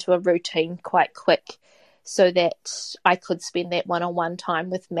get into a routine quite quick, so that I could spend that one-on-one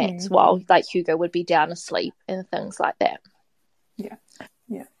time with Max while like Hugo would be down asleep and things like that.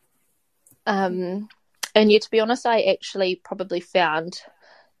 And to be honest, I actually probably found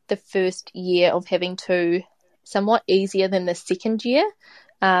the first year of having 2 somewhat easier than the second year.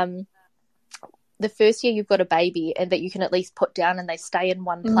 The first year you've got a baby and that you can at least put down and they stay in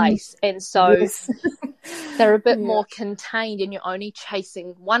one place. And so they're a bit more contained and you're only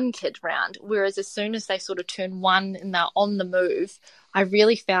chasing one kid round. Whereas as soon as they sort of turn 1 and they're on the move, I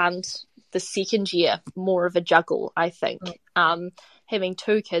really found the second year more of a juggle, I think. having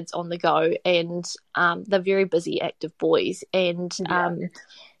 2 kids on the go, and they're very busy, active boys. And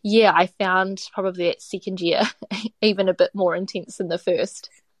I found probably that second year even a bit more intense than the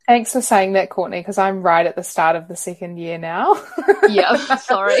first. Thanks for saying that, Courtney, because I'm right at the start of the second year now. Yeah,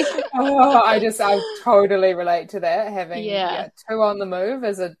 sorry. I totally relate to that. Having 2 on the move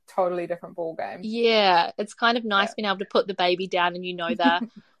is a totally different ball game. Yeah, it's kind of nice being able to put the baby down and they're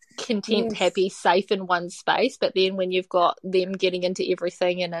content, happy, safe in one space. But then when you've got them getting into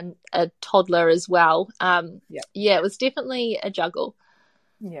everything and a toddler as well, it was definitely a juggle.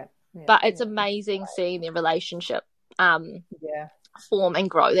 Yeah. But it's amazing seeing their relationship form and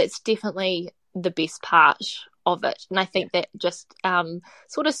grow. That's definitely the best part of it, and I think that just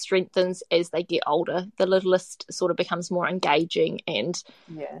sort of strengthens as they get older. The littlest sort of becomes more engaging, and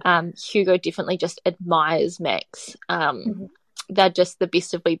Hugo definitely just admires Max. They're just the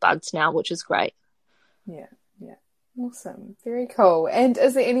best of wee buds now, which is great. Awesome, very cool. And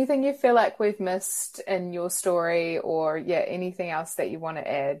is there anything you feel like we've missed in your story, or anything else that you want to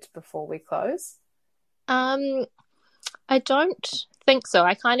add before we close? I don't think so.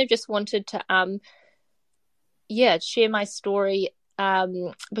 I kind of just wanted to share my story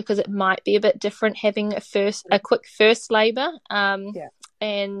because it might be a bit different having a quick first labour and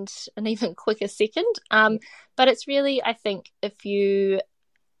an even quicker second. But it's really, I think, if you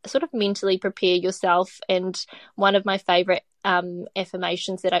sort of mentally prepare yourself, and one of my favourite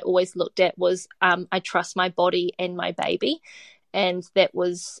affirmations that I always looked at was I trust my body and my baby. And that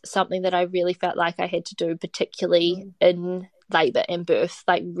was something that I really felt like I had to do, particularly in labour and birth.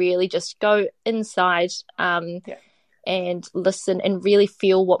 Like, really just go inside and listen and really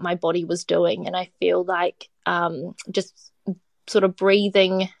feel what my body was doing. And I feel like just sort of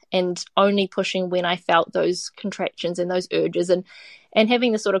breathing and only pushing when I felt those contractions and those urges, and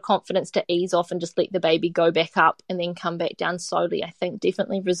having the sort of confidence to ease off and just let the baby go back up and then come back down slowly, I think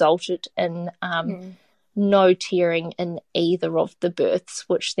definitely resulted in no tearing in either of the births,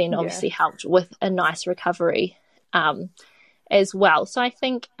 which then obviously helped with a nice recovery as well. So I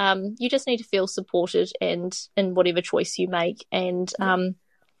think you just need to feel supported and in whatever choice you make. And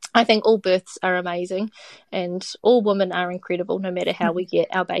I think all births are amazing and all women are incredible, no matter how we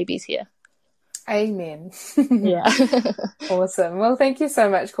get our babies here. Amen. Awesome. Well, thank you so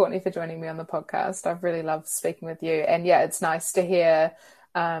much, Courtney, for joining me on the podcast. I've really loved speaking with you. And it's nice to hear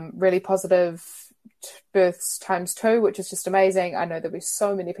really positive births ×2, which is just amazing. I know there'll be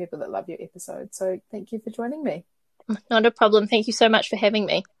so many people that love your episode, so thank you for joining me. Not a problem. Thank you so much for having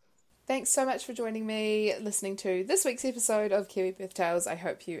me. Thanks so much for joining me, listening to this week's episode of Kiwi Birth Tales. I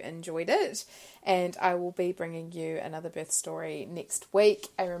hope you enjoyed it, and I will be bringing you another birth story next week.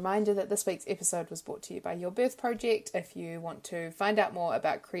 A reminder that this week's episode was brought to you by Your Birth Project. If you want to find out more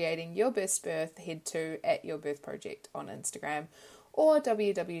about creating your best birth, head to @yourbirthproject on Instagram or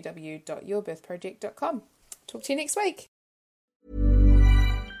www.yourbirthproject.com. Talk to you next week.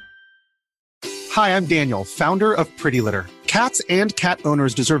 Hi, I'm Daniel, founder of Pretty Litter. Cats and cat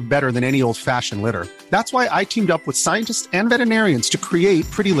owners deserve better than any old-fashioned litter. That's why I teamed up with scientists and veterinarians to create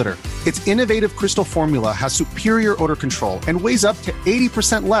Pretty Litter. Its innovative crystal formula has superior odor control and weighs up to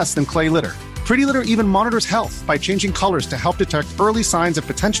 80% less than clay litter. Pretty Litter even monitors health by changing colors to help detect early signs of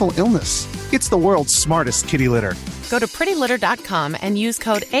potential illness. It's the world's smartest kitty litter. Go to prettylitter.com and use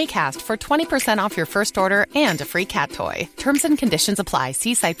code ACAST for 20% off your first order and a free cat toy. Terms and conditions apply.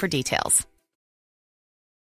 See site for details.